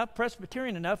 Methodist enough,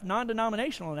 Presbyterian enough,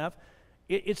 non-denominational enough.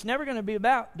 It's never going to be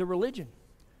about the religion.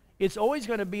 It's always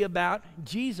going to be about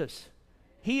Jesus.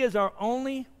 He is our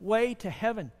only way to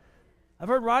heaven. I've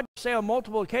heard Roger say on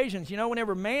multiple occasions,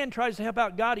 whenever man tries to help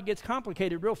out God, it gets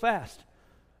complicated real fast.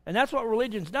 And that's what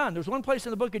religion's done. There's one place in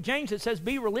the book of James that says,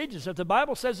 be religious. If the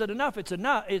Bible says it enough, it's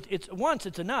enough. It's once,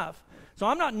 it's enough. So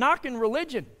I'm not knocking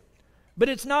religion, but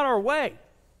it's not our way.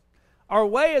 Our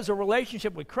way is a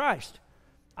relationship with Christ.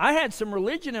 I had some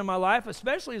religion in my life,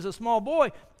 especially as a small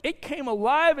boy. It came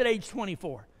alive at age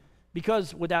 24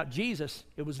 because without Jesus,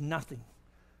 it was nothing.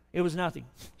 It was nothing.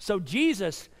 So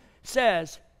Jesus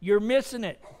says, you're missing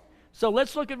it. So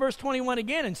let's look at verse 21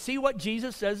 again and see what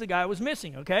Jesus says the guy was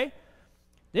missing, okay?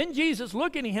 Then Jesus,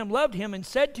 looking at him, loved him and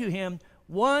said to him,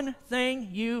 one thing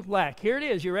you lack. Here it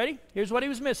is. You ready? Here's what he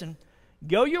was missing.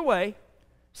 Go your way,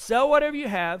 sell whatever you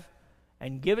have,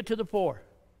 and give it to the poor,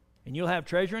 and you'll have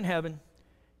treasure in heaven.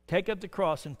 Take up the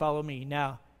cross and follow me.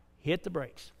 Now, hit the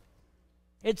brakes.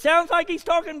 It sounds like he's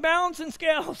talking balance and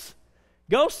scales.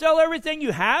 Go sell everything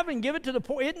you have and give it to the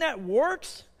poor. Isn't that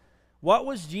works? What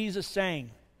was Jesus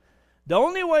saying? The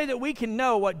only way that we can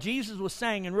know what Jesus was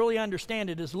saying and really understand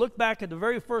it is look back at the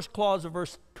very first clause of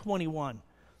verse 21.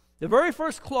 The very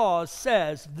first clause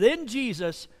says, then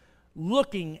Jesus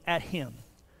looking at him.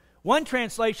 One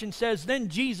translation says, then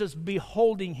Jesus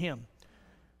beholding him.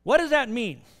 What does that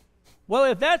mean? Well,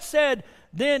 if that said,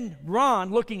 then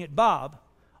Ron looking at Bob,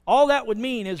 all that would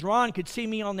mean is Ron could see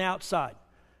me on the outside.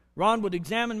 Ron would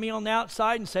examine me on the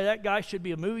outside and say, that guy should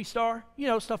be a movie star. You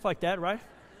know, stuff like that, right?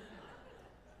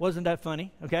 Wasn't that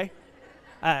funny? Okay.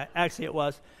 Actually, it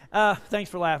was. Thanks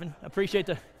for laughing. I appreciate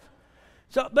the...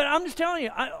 But I'm just telling you,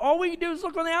 all we could do is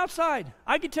look on the outside.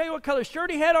 I could tell you what color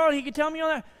shirt he had on. He could tell me on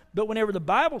that. But whenever the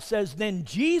Bible says, then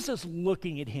Jesus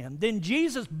looking at him, then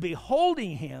Jesus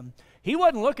beholding him, he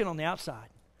wasn't looking on the outside.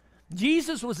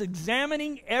 Jesus was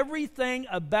examining everything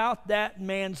about that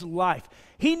man's life.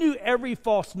 He knew every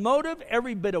false motive,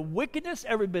 every bit of wickedness,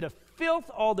 every bit of filth,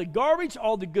 all the garbage,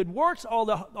 all the good works, all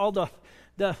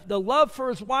the love for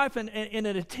his wife in an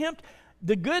attempt,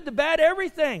 the good, the bad,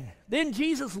 everything. Then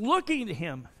Jesus looking at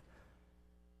him.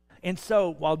 And so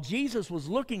while Jesus was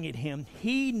looking at him,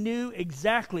 he knew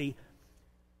exactly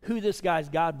who this guy's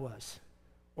God was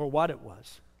or what it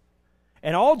was.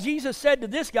 And all Jesus said to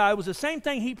this guy was the same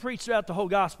thing he preached throughout the whole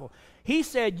gospel. He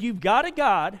said, you've got a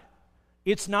God,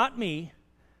 it's not me.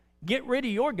 Get rid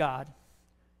of your God,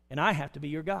 and I have to be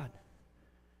your God.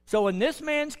 So in this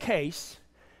man's case,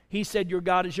 he said, your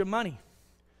God is your money.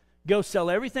 Go sell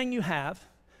everything you have,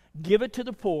 give it to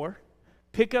the poor,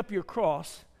 pick up your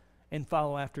cross, and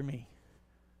follow after me.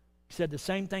 He said the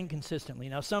same thing consistently.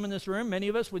 Now, some in this room, many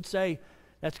of us would say,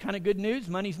 that's kind of good news.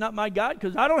 Money's not my God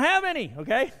because I don't have any,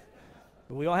 okay?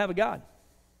 But we all have a God.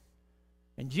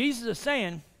 And Jesus is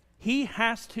saying he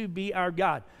has to be our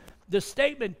God. The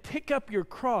statement, pick up your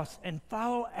cross and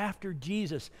follow after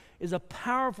Jesus, is a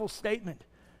powerful statement.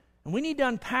 And we need to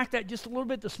unpack that just a little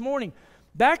bit this morning.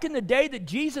 Back in the day that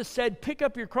Jesus said, pick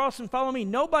up your cross and follow me,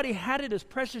 nobody had it as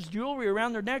precious jewelry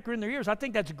around their neck or in their ears. I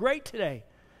think that's great today.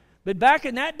 But back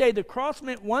in that day, the cross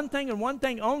meant one thing and one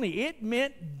thing only. It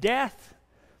meant death.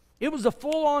 It was a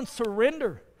full-on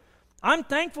surrender. I'm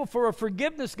thankful for a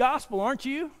forgiveness gospel, aren't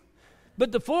you?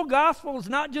 But the full gospel is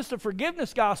not just a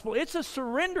forgiveness gospel, it's a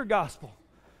surrender gospel.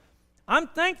 I'm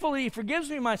thankful that he forgives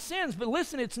me my sins, but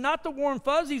listen, it's not the warm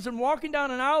fuzzies and walking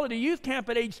down an aisle at a youth camp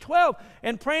at age 12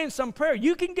 and praying some prayer.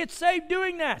 You can get saved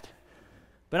doing that.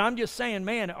 But I'm just saying,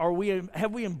 man,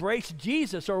 have we embraced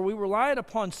Jesus, or are we relied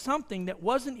upon something that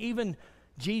wasn't even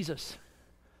Jesus?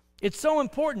 It's so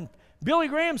important. Billy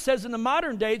Graham says in the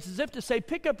modern day, it's as if to say,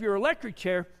 pick up your electric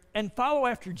chair and follow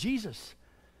after Jesus.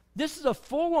 This is a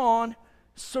full-on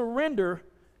surrender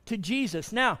to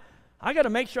Jesus. Now, I got to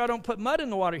make sure I don't put mud in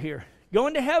the water here.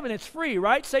 Going to heaven, it's free,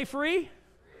 right? Say free.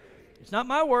 It's not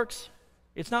my works.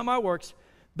 It's not my works.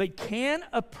 But can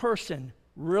a person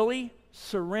really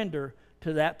surrender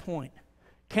to that point?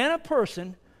 Can a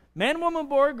person, man, woman,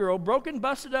 boy, or girl, broken,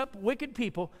 busted up, wicked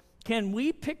people, can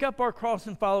we pick up our cross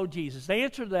and follow Jesus? The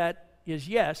answer to that is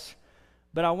yes,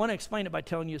 but I want to explain it by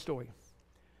telling you a story.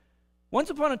 Once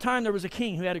upon a time, there was a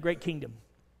king who had a great kingdom.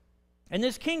 And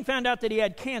this king found out that he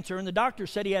had cancer, and the doctor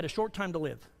said he had a short time to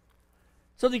live.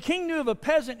 So the king knew of a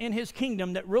peasant in his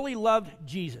kingdom that really loved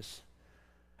Jesus.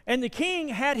 And the king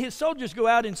had his soldiers go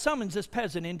out and summons this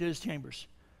peasant into his chambers.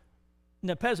 And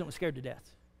the peasant was scared to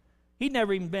death. He'd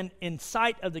never even been in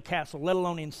sight of the castle, let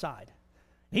alone inside.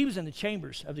 He was in the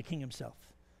chambers of the king himself.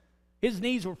 His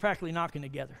knees were practically knocking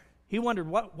together. He wondered,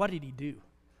 what did he do?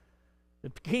 The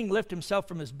king lifted himself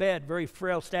from his bed, very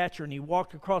frail stature, and he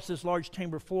walked across this large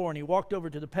chamber floor, and he walked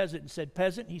over to the peasant and said,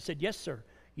 Peasant? He said, yes, sir.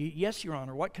 Yes, your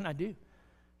honor. What can I do?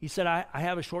 He said, I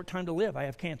have a short time to live. I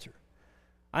have cancer.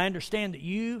 I understand that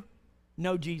you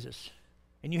know Jesus,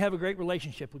 and you have a great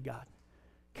relationship with God.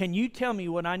 Can you tell me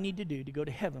what I need to do to go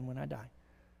to heaven when I die?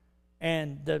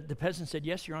 And the peasant said,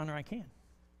 yes, your honor, I can.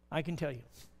 I can tell you.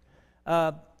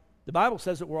 The Bible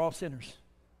says that we're all sinners.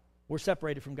 We're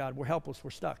separated from God. We're helpless.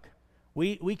 We're stuck.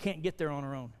 We can't get there on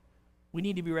our own. We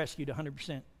need to be rescued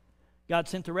 100%. God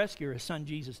sent the rescuer, his son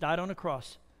Jesus, died on a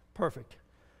cross, perfect,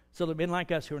 so that men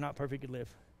like us who are not perfect could live.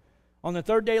 On the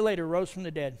third day later, rose from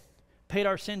the dead, paid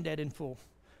our sin debt in full.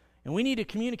 And we need to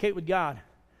communicate with God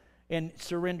and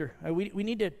surrender. We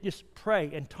need to just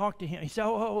pray and talk to him. He said,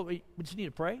 we just need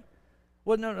to pray?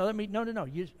 Well, no.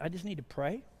 I just need to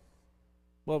pray.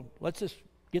 Well, let's just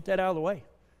get that out of the way.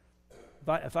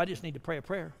 If I just need to pray a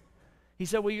prayer. He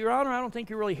said, well, Your Honor, I don't think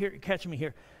you're really catching me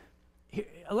here.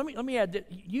 Let me add that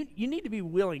you need to be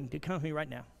willing to come to me right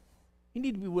now. You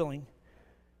need to be willing.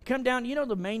 Come down, you know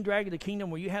the main drag of the kingdom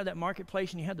where you have that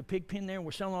marketplace and you have the pig pen there and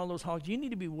we're selling all those hogs? You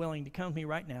need to be willing to come to me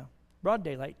right now. Broad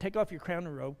daylight, take off your crown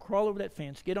and robe, crawl over that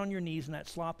fence, get on your knees in that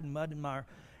slop and mud and mire,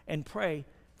 and pray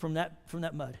from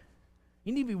that mud.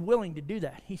 You need to be willing to do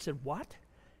that. He said, what?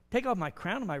 Take off my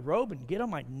crown and my robe and get on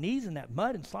my knees in that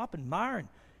mud and slop and mire and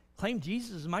claim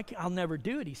Jesus as my king? I'll never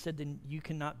do it. He said, then you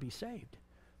cannot be saved.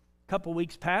 A couple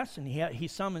weeks passed and he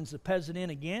summons the peasant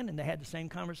in again and they had the same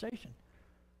conversation.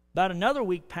 About another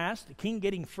week passed, the king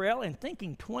getting frail and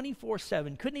thinking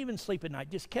 24/7, couldn't even sleep at night,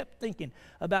 just kept thinking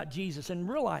about Jesus and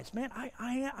realized, man,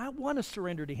 I want to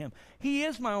surrender to him. He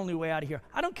is my only way out of here.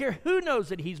 I don't care who knows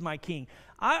that he's my king.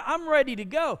 I'm ready to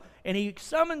go. And he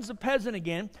summons the peasant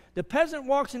again. The peasant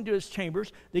walks into his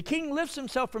chambers. The king lifts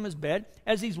himself from his bed.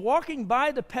 As he's walking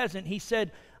by the peasant, he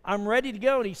said, I'm ready to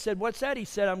go. And he said, what's that? He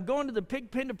said, I'm going to the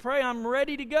pig pen to pray. I'm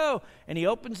ready to go. And he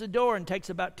opens the door and takes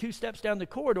about 2 steps down the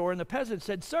corridor. And the peasant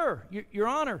said, sir, your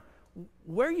honor,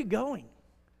 where are you going?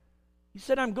 He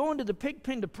said, I'm going to the pig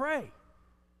pen to pray.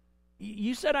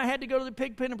 You said I had to go to the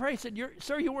pig pen to pray. He said,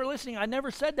 sir, you weren't listening. I never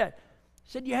said that.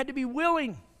 He said, you had to be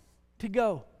willing to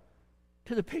go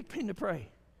to the pig pen to pray.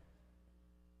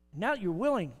 Now that you're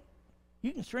willing,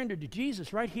 you can surrender to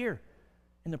Jesus right here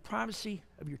in the privacy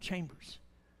of your chambers.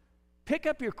 Pick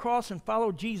up your cross and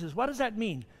follow Jesus. What does that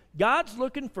mean? God's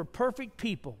looking for perfect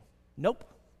people. Nope.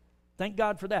 Thank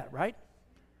God for that, right?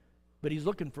 But he's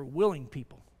looking for willing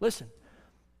people. Listen,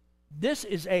 this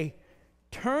is a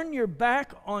turn your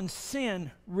back on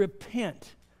sin,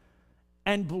 repent,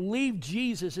 and believe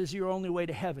Jesus is your only way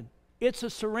to heaven. It's a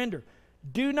surrender.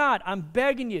 Do not, I'm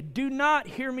begging you, do not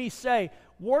hear me say,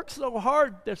 work so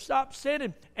hard to stop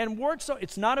sinning and work so,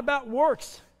 it's not about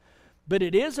works. But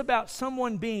it is about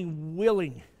someone being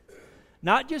willing,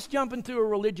 not just jumping through a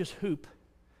religious hoop,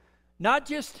 not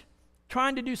just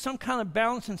trying to do some kind of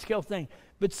balance and scale thing,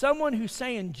 but someone who's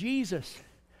saying, Jesus,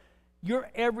 you're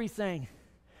everything.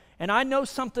 And I know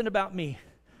something about me.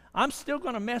 I'm still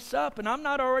going to mess up, and I'm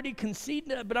not already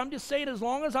conceding it, but I'm just saying as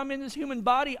long as I'm in this human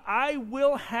body, I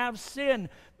will have sin.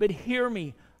 But hear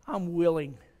me, I'm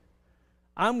willing.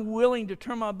 I'm willing to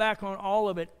turn my back on all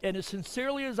of it. And as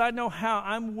sincerely as I know how,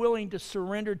 I'm willing to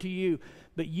surrender to you.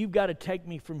 But you've got to take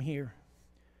me from here.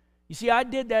 You see, I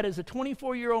did that as a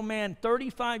 24-year-old man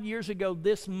 35 years ago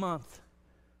this month.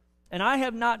 And I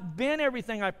have not been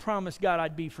everything I promised God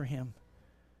I'd be for him.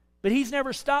 But he's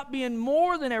never stopped being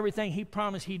more than everything he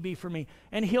promised he'd be for me.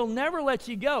 And he'll never let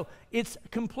you go. It's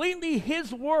completely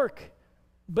his work.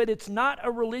 But it's not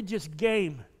a religious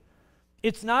game.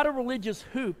 It's not a religious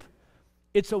hoop.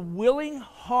 It's a willing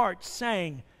heart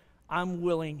saying, I'm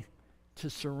willing to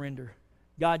surrender.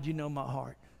 God, you know my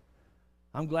heart.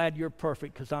 I'm glad you're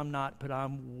perfect because I'm not, but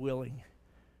I'm willing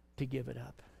to give it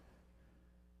up.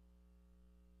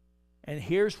 And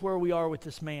here's where we are with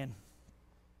this man.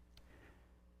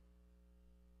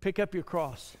 Pick up your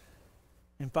cross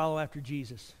and follow after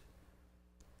Jesus.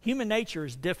 Human nature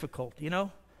is difficult, you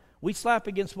know. We slap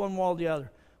against one wall or the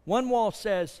other. One wall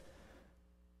says,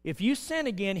 if you sin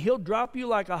again, he'll drop you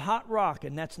like a hot rock,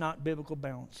 and that's not biblical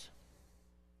balance.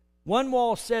 One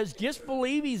wall says, just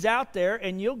believe he's out there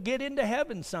and you'll get into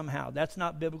heaven somehow. That's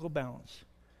not biblical balance.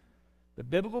 The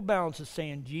biblical balance is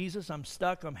saying, Jesus, I'm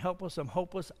stuck, I'm helpless, I'm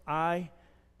hopeless. To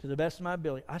the best of my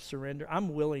ability, I surrender.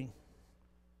 I'm willing.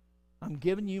 I'm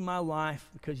giving you my life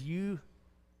because you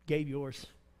gave yours.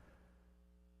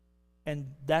 And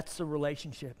that's the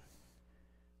relationship.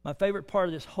 My favorite part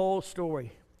of this whole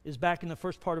story is back in the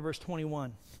first part of verse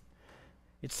 21.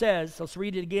 It says, let's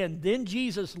read it again. Then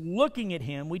Jesus, looking at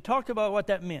him, we talked about what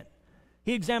that meant.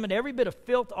 He examined every bit of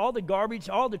filth, all the garbage,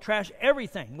 all the trash,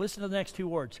 everything. Listen to the next 2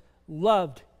 words.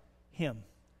 Loved him.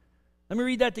 Let me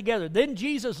read that together. Then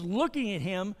Jesus, looking at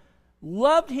him,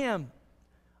 loved him.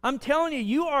 I'm telling you,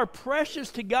 you are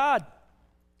precious to God.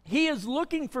 He is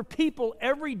looking for people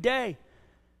every day.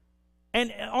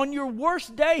 And on your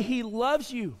worst day, he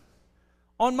loves you.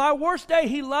 On my worst day,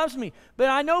 he loves me. But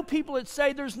I know people that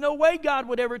say, there's no way God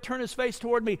would ever turn his face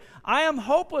toward me. I am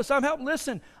hopeless. I'm helpless.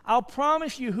 Listen, I'll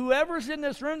promise you, whoever's in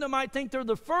this room that might think they're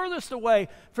the furthest away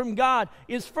from God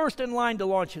is first in line to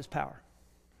launch his power.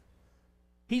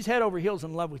 He's head over heels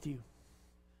in love with you.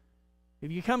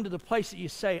 If you come to the place that you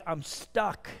say, I'm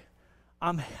stuck,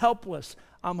 I'm helpless,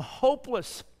 I'm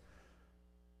hopeless,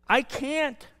 I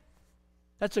can't,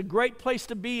 that's a great place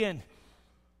to be in.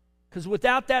 Because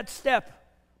without that step,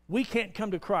 we can't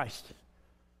come to Christ.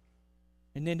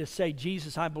 And then to say,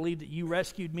 Jesus, I believe that you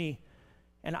rescued me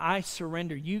and I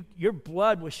surrender. Your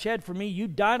blood was shed for me. You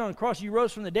died on the cross. You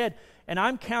rose from the dead. And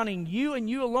I'm counting you and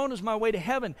you alone as my way to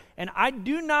heaven. And I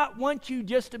do not want you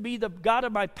just to be the God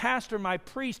of my pastor, my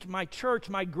priest, my church,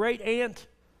 my great aunt.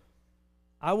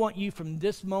 I want you from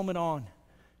this moment on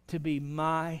to be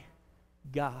my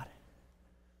God.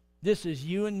 This is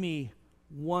you and me,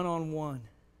 one-on-one.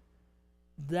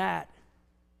 That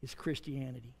is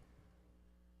Christianity.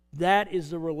 That is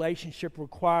the relationship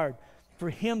required for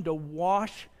him to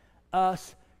wash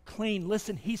us clean.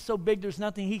 Listen, he's so big there's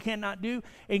nothing he cannot do,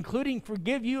 including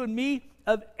forgive you and me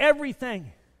of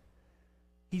everything.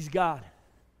 He's God.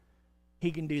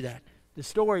 He can do that. The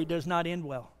story does not end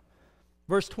well.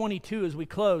 Verse 22, as we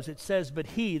close, it says, "But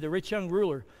he," the rich young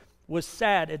ruler, "was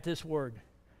sad at this word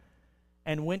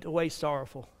and went away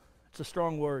sorrowful." It's a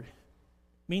strong word.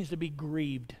 It means to be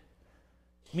grieved.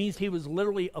 It means he was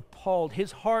literally appalled.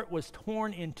 His heart was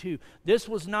torn in two. This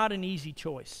was not an easy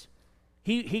choice.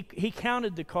 He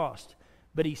counted the cost,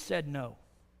 but he said no.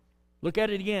 Look at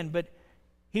it again. "But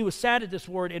he was sad at this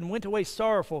word and went away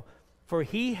sorrowful, for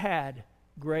he had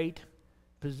great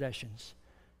possessions."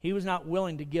 He was not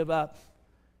willing to give up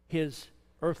his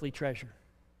earthly treasure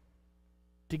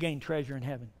to gain treasure in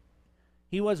heaven.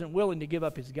 He wasn't willing to give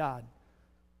up his God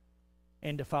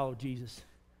and to follow Jesus.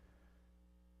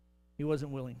 He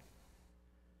wasn't willing.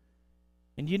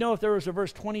 And you know, if there was a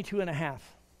verse 22 and a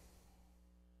half,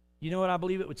 you know what I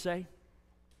believe it would say?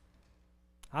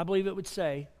 I believe it would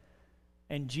say,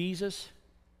 "And Jesus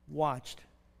watched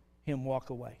him walk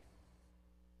away."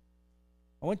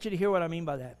 I want you to hear what I mean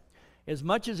by that. As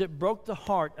much as it broke the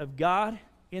heart of God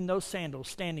in those sandals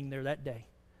standing there that day,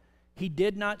 he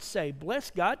did not say, "Bless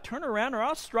God, turn around or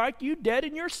I'll strike you dead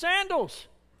in your sandals.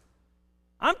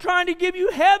 I'm trying to give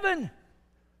you heaven."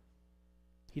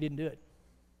 He didn't do it.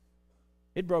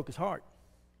 It broke his heart.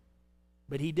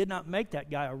 But he did not make that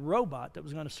guy a robot that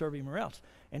was going to serve him or else.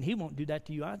 And he won't do that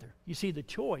to you either. You see, the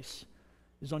choice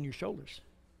is on your shoulders.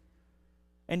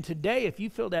 And today, if you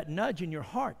feel that nudge in your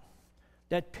heart,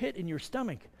 that pit in your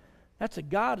stomach, that's a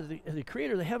God, the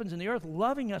creator of the heavens and the earth,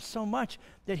 loving us so much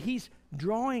that he's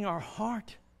drawing our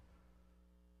heart.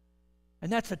 And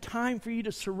that's a time for you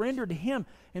to surrender to him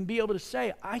and be able to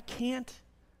say, "I can't.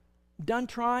 I'm done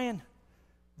trying.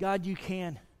 God, you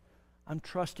can. I'm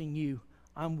trusting you.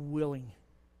 I'm willing.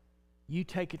 You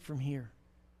take it from here."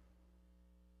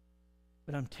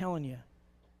 But I'm telling you,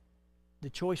 the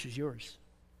choice is yours.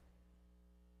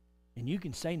 And you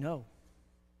can say no.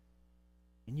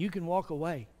 And you can walk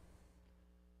away.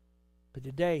 But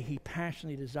today, he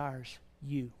passionately desires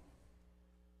you.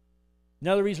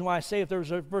 Another reason why I say if there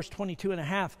was a verse 22 and a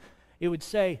half, it would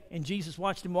say, "And Jesus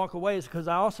watched him walk away," is because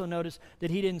I also noticed that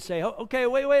he didn't say, "Oh, okay,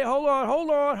 wait, hold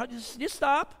on. Just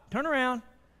stop, turn around.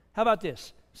 How about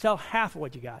this? Sell half of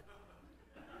what you got.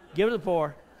 Give it to the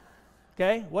poor."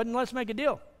 Okay? Wasn't let's make a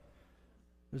deal.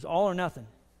 It was all or nothing.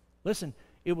 Listen,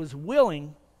 it was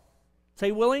willing.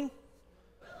 Say willing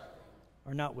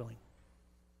or not willing.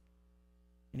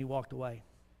 And he walked away.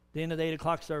 At the end of the 8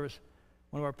 o'clock service,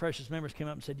 one of our precious members came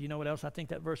up and said, "You know what else I think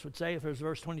that verse would say if it was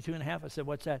verse 22 and a half?" I said,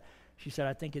 "What's that?" She said,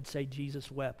 "I think it'd say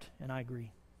Jesus wept," and I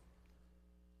agree.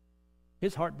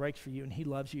 His heart breaks for you, and he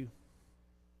loves you.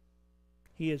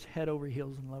 He is head over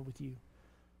heels in love with you.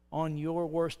 On your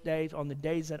worst days, on the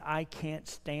days that I can't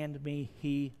stand me,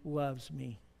 he loves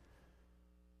me.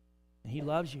 And he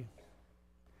loves you.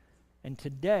 And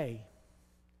today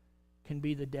can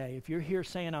be the day. If you're here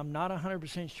saying, "I'm not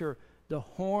 100% sure," the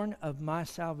horn of my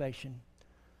salvation,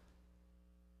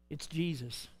 it's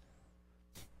Jesus.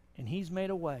 And he's made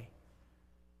a way.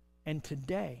 And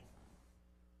today,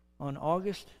 on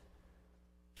August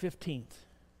 15th,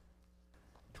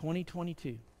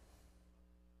 2022,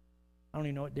 I don't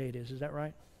even know what day it is that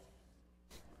right?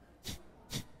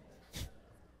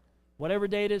 Whatever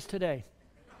day it is today,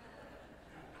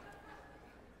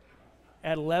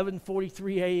 at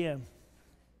 11:43 a.m.,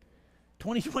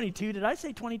 2022, did I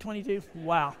say 2022?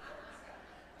 Wow.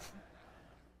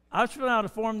 I was filling out a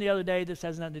form the other day. This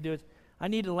has nothing to do with, I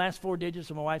needed the last 4 digits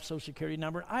of my wife's Social Security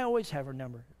number. I always have her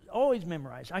number, always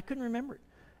memorized. I couldn't remember it.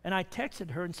 And I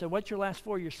texted her and said, "What's your last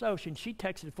 4 of your Social?" And she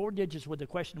texted 4 digits with a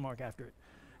question mark after it.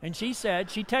 And she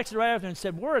texted right after and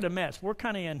said, "We're in a mess. We're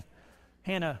kind of in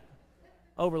Hannah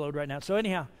overload right now." So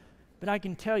anyhow, but I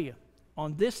can tell you,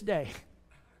 on this day,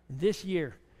 this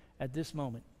year, at this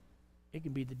moment, it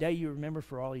can be the day you remember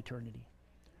for all eternity.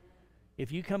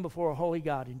 If you come before a holy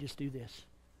God and just do this,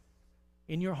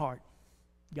 in your heart,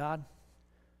 "God,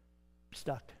 I'm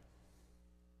stuck.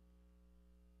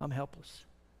 I'm helpless.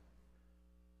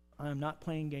 I am not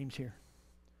playing games here.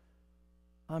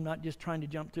 I'm not just trying to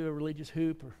jump through a religious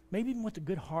hoop, or maybe even with a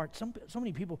good heart. So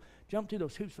many people jump through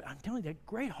those hoops, but I'm telling you, they're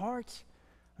great hearts.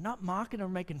 I'm not mocking or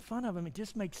making fun of them. It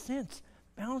just makes sense.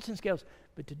 Balancing scales.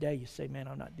 But today you say, man,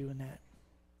 I'm not doing that.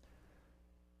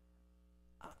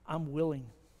 I'm willing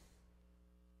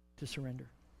to surrender.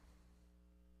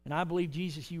 And I believe,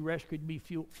 Jesus, you rescued me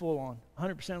full on,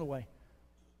 100% of the way.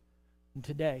 And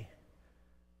today,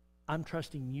 I'm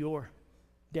trusting your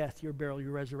death, your burial,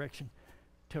 your resurrection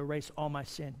to erase all my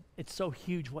sin. It's so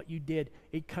huge what you did.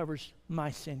 It covers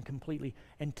my sin completely.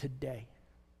 And today,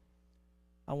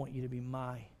 I want you to be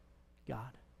my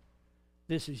God.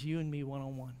 This is you and me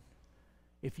one-on-one.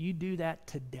 If you do that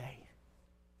today,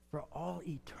 for all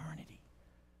eternity,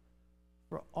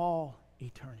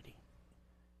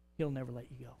 He'll never let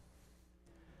you go.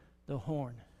 The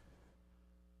horn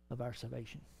of our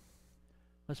salvation.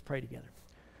 Let's pray together.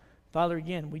 Father,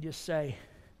 again, we just say,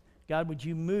 God, would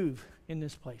you move in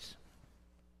this place?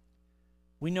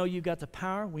 We know you've got the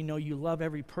power. We know you love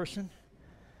every person.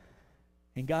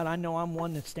 And God, I know I'm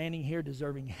one that's standing here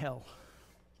deserving hell,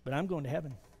 but I'm going to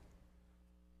heaven.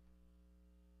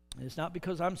 And it's not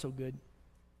because I'm so good.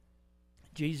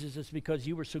 Jesus, it's because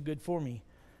you were so good for me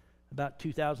about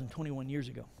 2021 years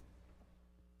ago.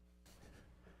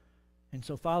 And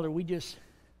so, Father, we just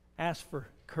ask for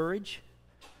courage,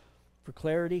 for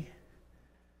clarity,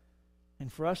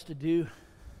 and for us to do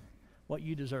what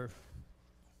you deserve.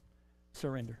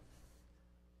 Surrender.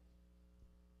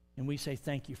 And we say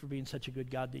thank you for being such a good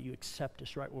God that you accept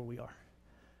us right where we are.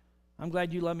 I'm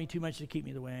glad you love me too much to keep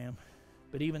me the way I am.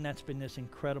 But even that's been this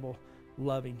incredible,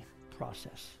 loving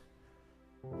process.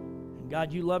 And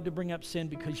God, you love to bring up sin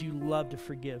because you love to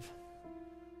forgive.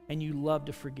 And you love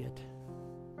to forget.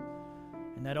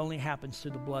 And that only happens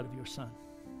through the blood of your Son,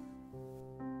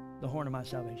 the horn of my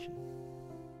salvation.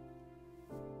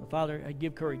 Well, Father, I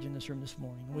give courage in this room this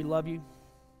morning. We love you.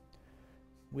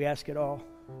 We ask it all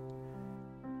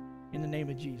in the name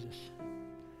of Jesus.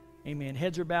 Amen.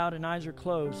 Heads are bowed and eyes are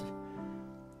closed.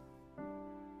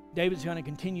 David's going to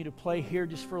continue to play here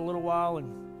just for a little while,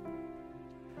 and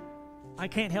I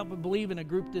can't help but believe in a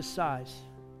group this size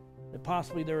that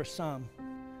possibly there are some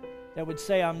that would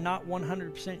say, I'm not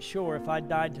 100% sure if I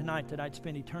died tonight that I'd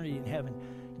spend eternity in heaven.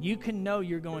 You can know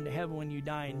you're going to heaven when you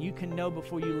die, and you can know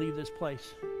before you leave this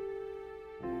place.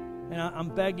 And I'm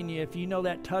begging you, if you know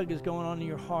that tug is going on in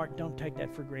your heart, don't take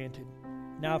that for granted.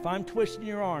 Now, if I'm twisting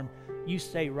your arm, you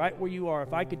stay right where you are.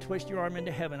 If I could twist your arm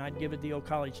into heaven, I'd give it the old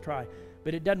college try.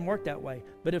 But it doesn't work that way.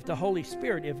 But if the Holy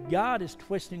Spirit, if God is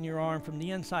twisting your arm from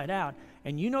the inside out,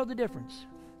 and you know the difference,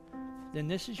 then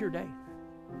this is your day.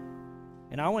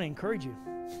 And I want to encourage you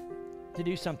to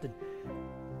do something.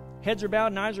 Heads are bowed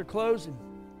and eyes are closed. And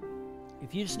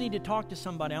if you just need to talk to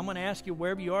somebody, I'm going to ask you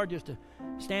wherever you are just to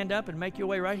stand up and make your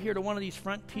way right here to one of these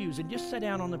front pews. And just sit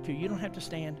down on the pew. You don't have to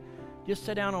stand. Just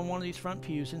sit down on one of these front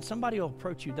pews, and somebody will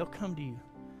approach you. They'll come to you.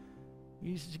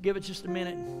 You just give it just a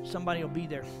minute. Somebody will be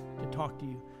there to talk to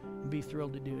you and be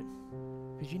thrilled to do it.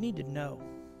 Because you need to know.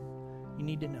 You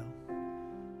need to know.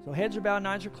 So heads are bowed and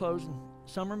eyes are closed, and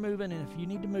some are moving, and if you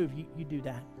need to move, you do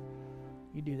that.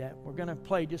 You do that. We're going to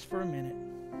play just for a minute.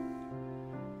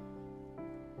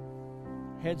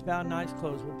 Heads bowed and eyes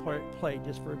closed. We'll play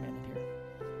just for a minute here.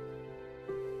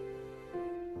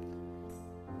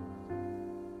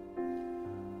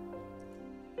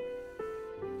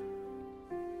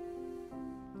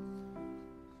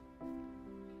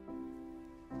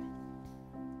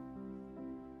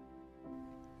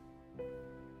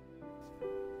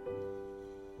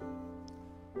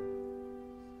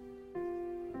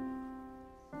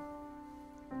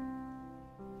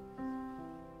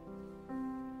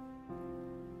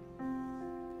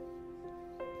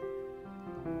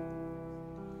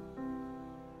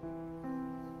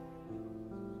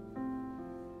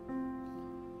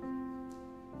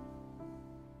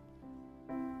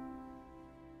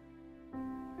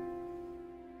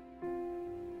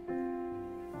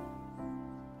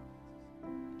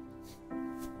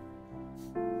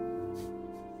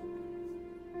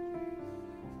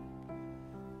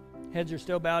 Heads are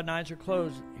still bowed and eyes are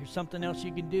closed. Here's something else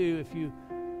you can do if you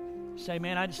say,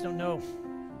 man, I just don't know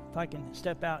if I can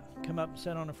step out, come up and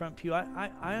sit on the front pew.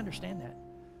 I understand that.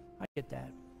 I get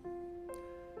that.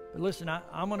 But listen,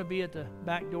 I'm going to be at the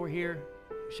back door here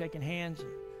shaking hands.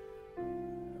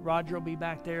 Roger will be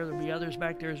back there. There'll be others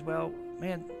back there as well.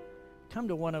 Man, come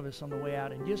to one of us on the way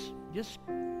out and just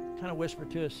kind of whisper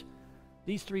to us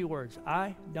these three words.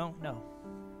 I don't know.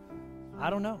 I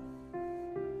don't know.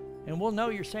 And we'll know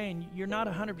you're saying you're not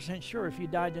 100% sure if you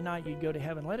died tonight you'd go to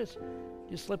heaven. Let us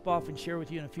just slip off and share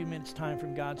with you in a few minutes' time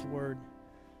from God's Word.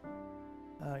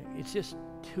 It's just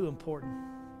too important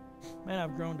Man,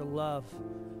 I've grown to love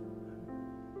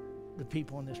the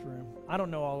people in this room. I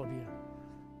don't know all of you,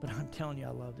 but I'm telling you,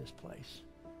 I love this place.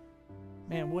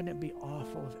 Man, wouldn't it be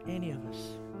awful if any of us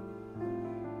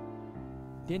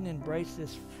didn't embrace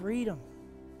this freedom?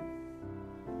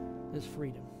 This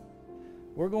freedom.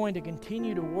 We're going to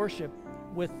continue to worship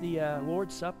with the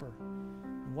Lord's Supper.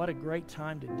 And what a great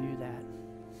time to do that.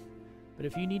 But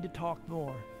if you need to talk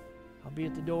more, I'll be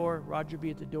at the door. Roger will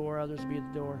be at the door. Others will be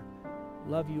at the door.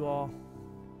 Love you all.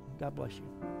 God bless you.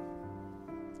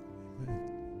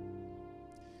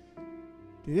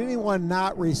 Did anyone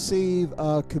not receive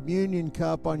a communion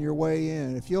cup on your way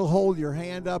in? If you'll hold your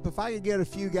hand up, if I could get a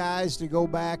few guys to go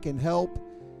back and help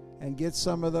and get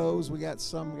some of those. We got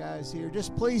some guys here.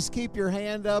 Just please keep your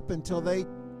hand up until they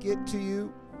get to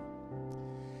you.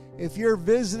 If you're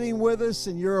visiting with us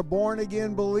and you're a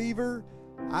born-again believer,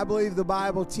 I believe the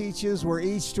Bible teaches we're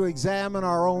each to examine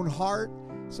our own heart.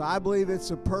 So I believe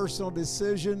it's a personal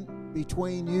decision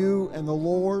between you and the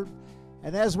Lord.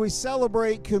 And as we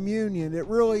celebrate communion, it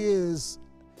really is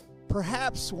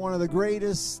perhaps one of the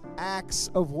greatest acts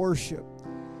of worship.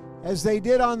 As they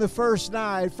did on the first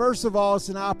night, first of all, it's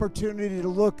an opportunity to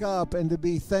look up and to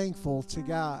be thankful to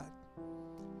God.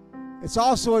 It's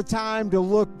also a time to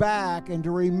look back and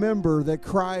to remember that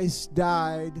Christ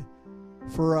died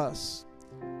for us.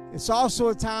 It's also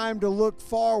a time to look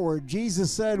forward.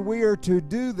 Jesus said we are to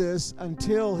do this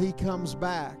until He comes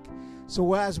back.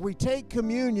 So as we take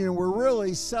communion, we're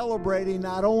really celebrating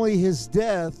not only His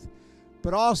death,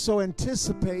 but also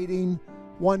anticipating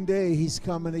one day He's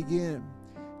coming again.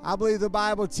 I believe the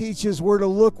Bible teaches we're to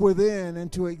look within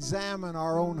and to examine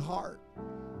our own heart.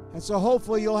 And so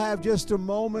hopefully you'll have just a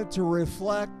moment to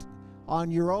reflect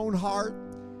on your own heart.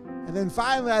 And then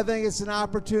finally, I think it's an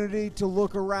opportunity to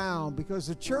look around, because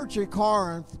the church at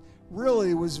Corinth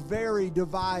really was very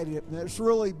divided, and it's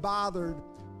really bothered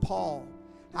Paul.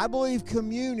 I believe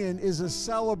communion is a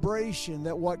celebration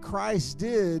that what Christ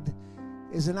did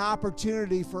is an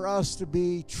opportunity for us to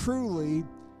be truly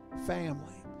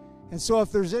family. And so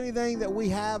if there's anything that we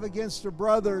have against a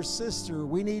brother or sister,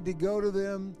 we need to go to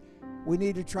them. We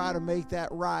need to try to make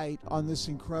that right on this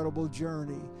incredible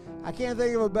journey. I can't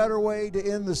think of a better way to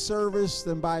end the service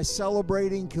than by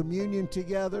celebrating communion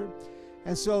together.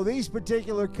 And so these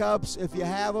particular cups, if you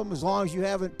have them, as long as you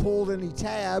haven't pulled any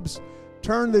tabs,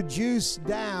 turn the juice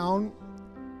down,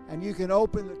 and you can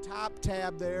open the top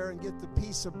tab there and get the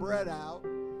piece of bread out.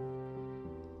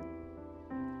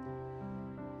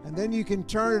 And then you can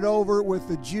turn it over with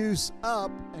the juice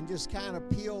up and just kind of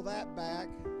peel that back.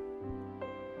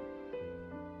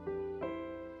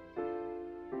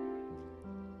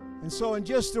 And so in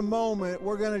just a moment,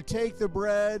 we're going to take the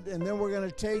bread and then we're going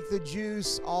to take the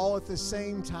juice all at the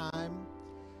same time.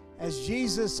 As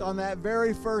Jesus on that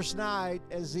very first night,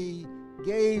 as He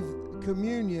gave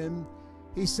communion,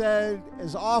 He said,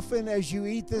 as often as you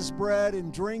eat this bread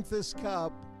and drink this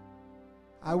cup,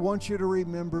 I want you to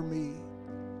remember me.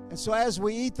 And so as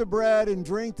we eat the bread and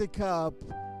drink the cup,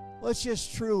 let's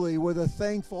just truly, with a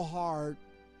thankful heart,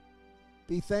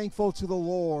 be thankful to the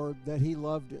Lord that He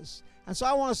loved us. And so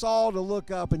I want us all to look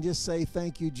up and just say,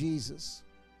 thank you, Jesus.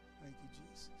 Thank you,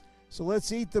 Jesus. So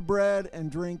let's eat the bread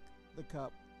and drink the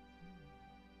cup.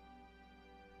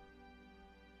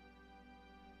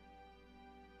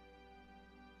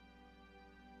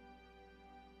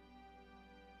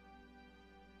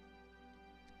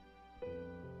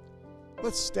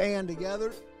 Let's stand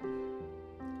together.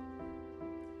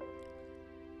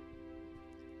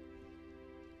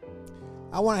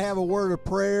 I want to have a word of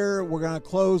prayer. We're going to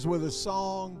close with a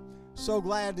song. So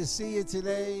glad to see you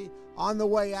today. On the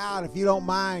way out, if you don't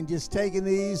mind, just taking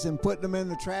these and putting them in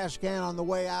the trash can on the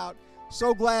way out.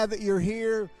 So glad that you're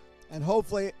here. And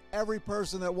hopefully every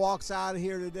person that walks out of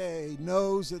here today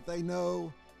knows that they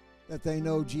know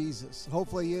Jesus.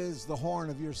 Hopefully He is the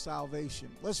horn of your salvation.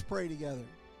 Let's pray together.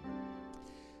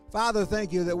 Father,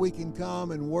 thank you that we can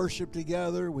come and worship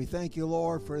together. We thank you,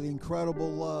 Lord, for the incredible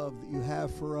love that you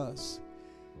have for us.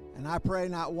 And I pray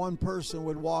not one person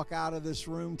would walk out of this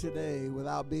room today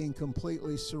without being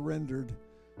completely surrendered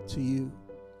to you.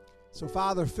 So,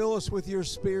 Father, fill us with your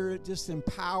Spirit. Just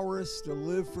empower us to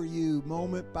live for you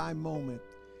moment by moment.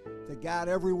 That, God,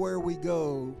 everywhere we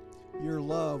go, your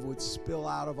love would spill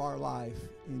out of our life.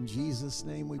 In Jesus'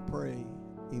 name we pray.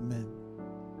 Amen.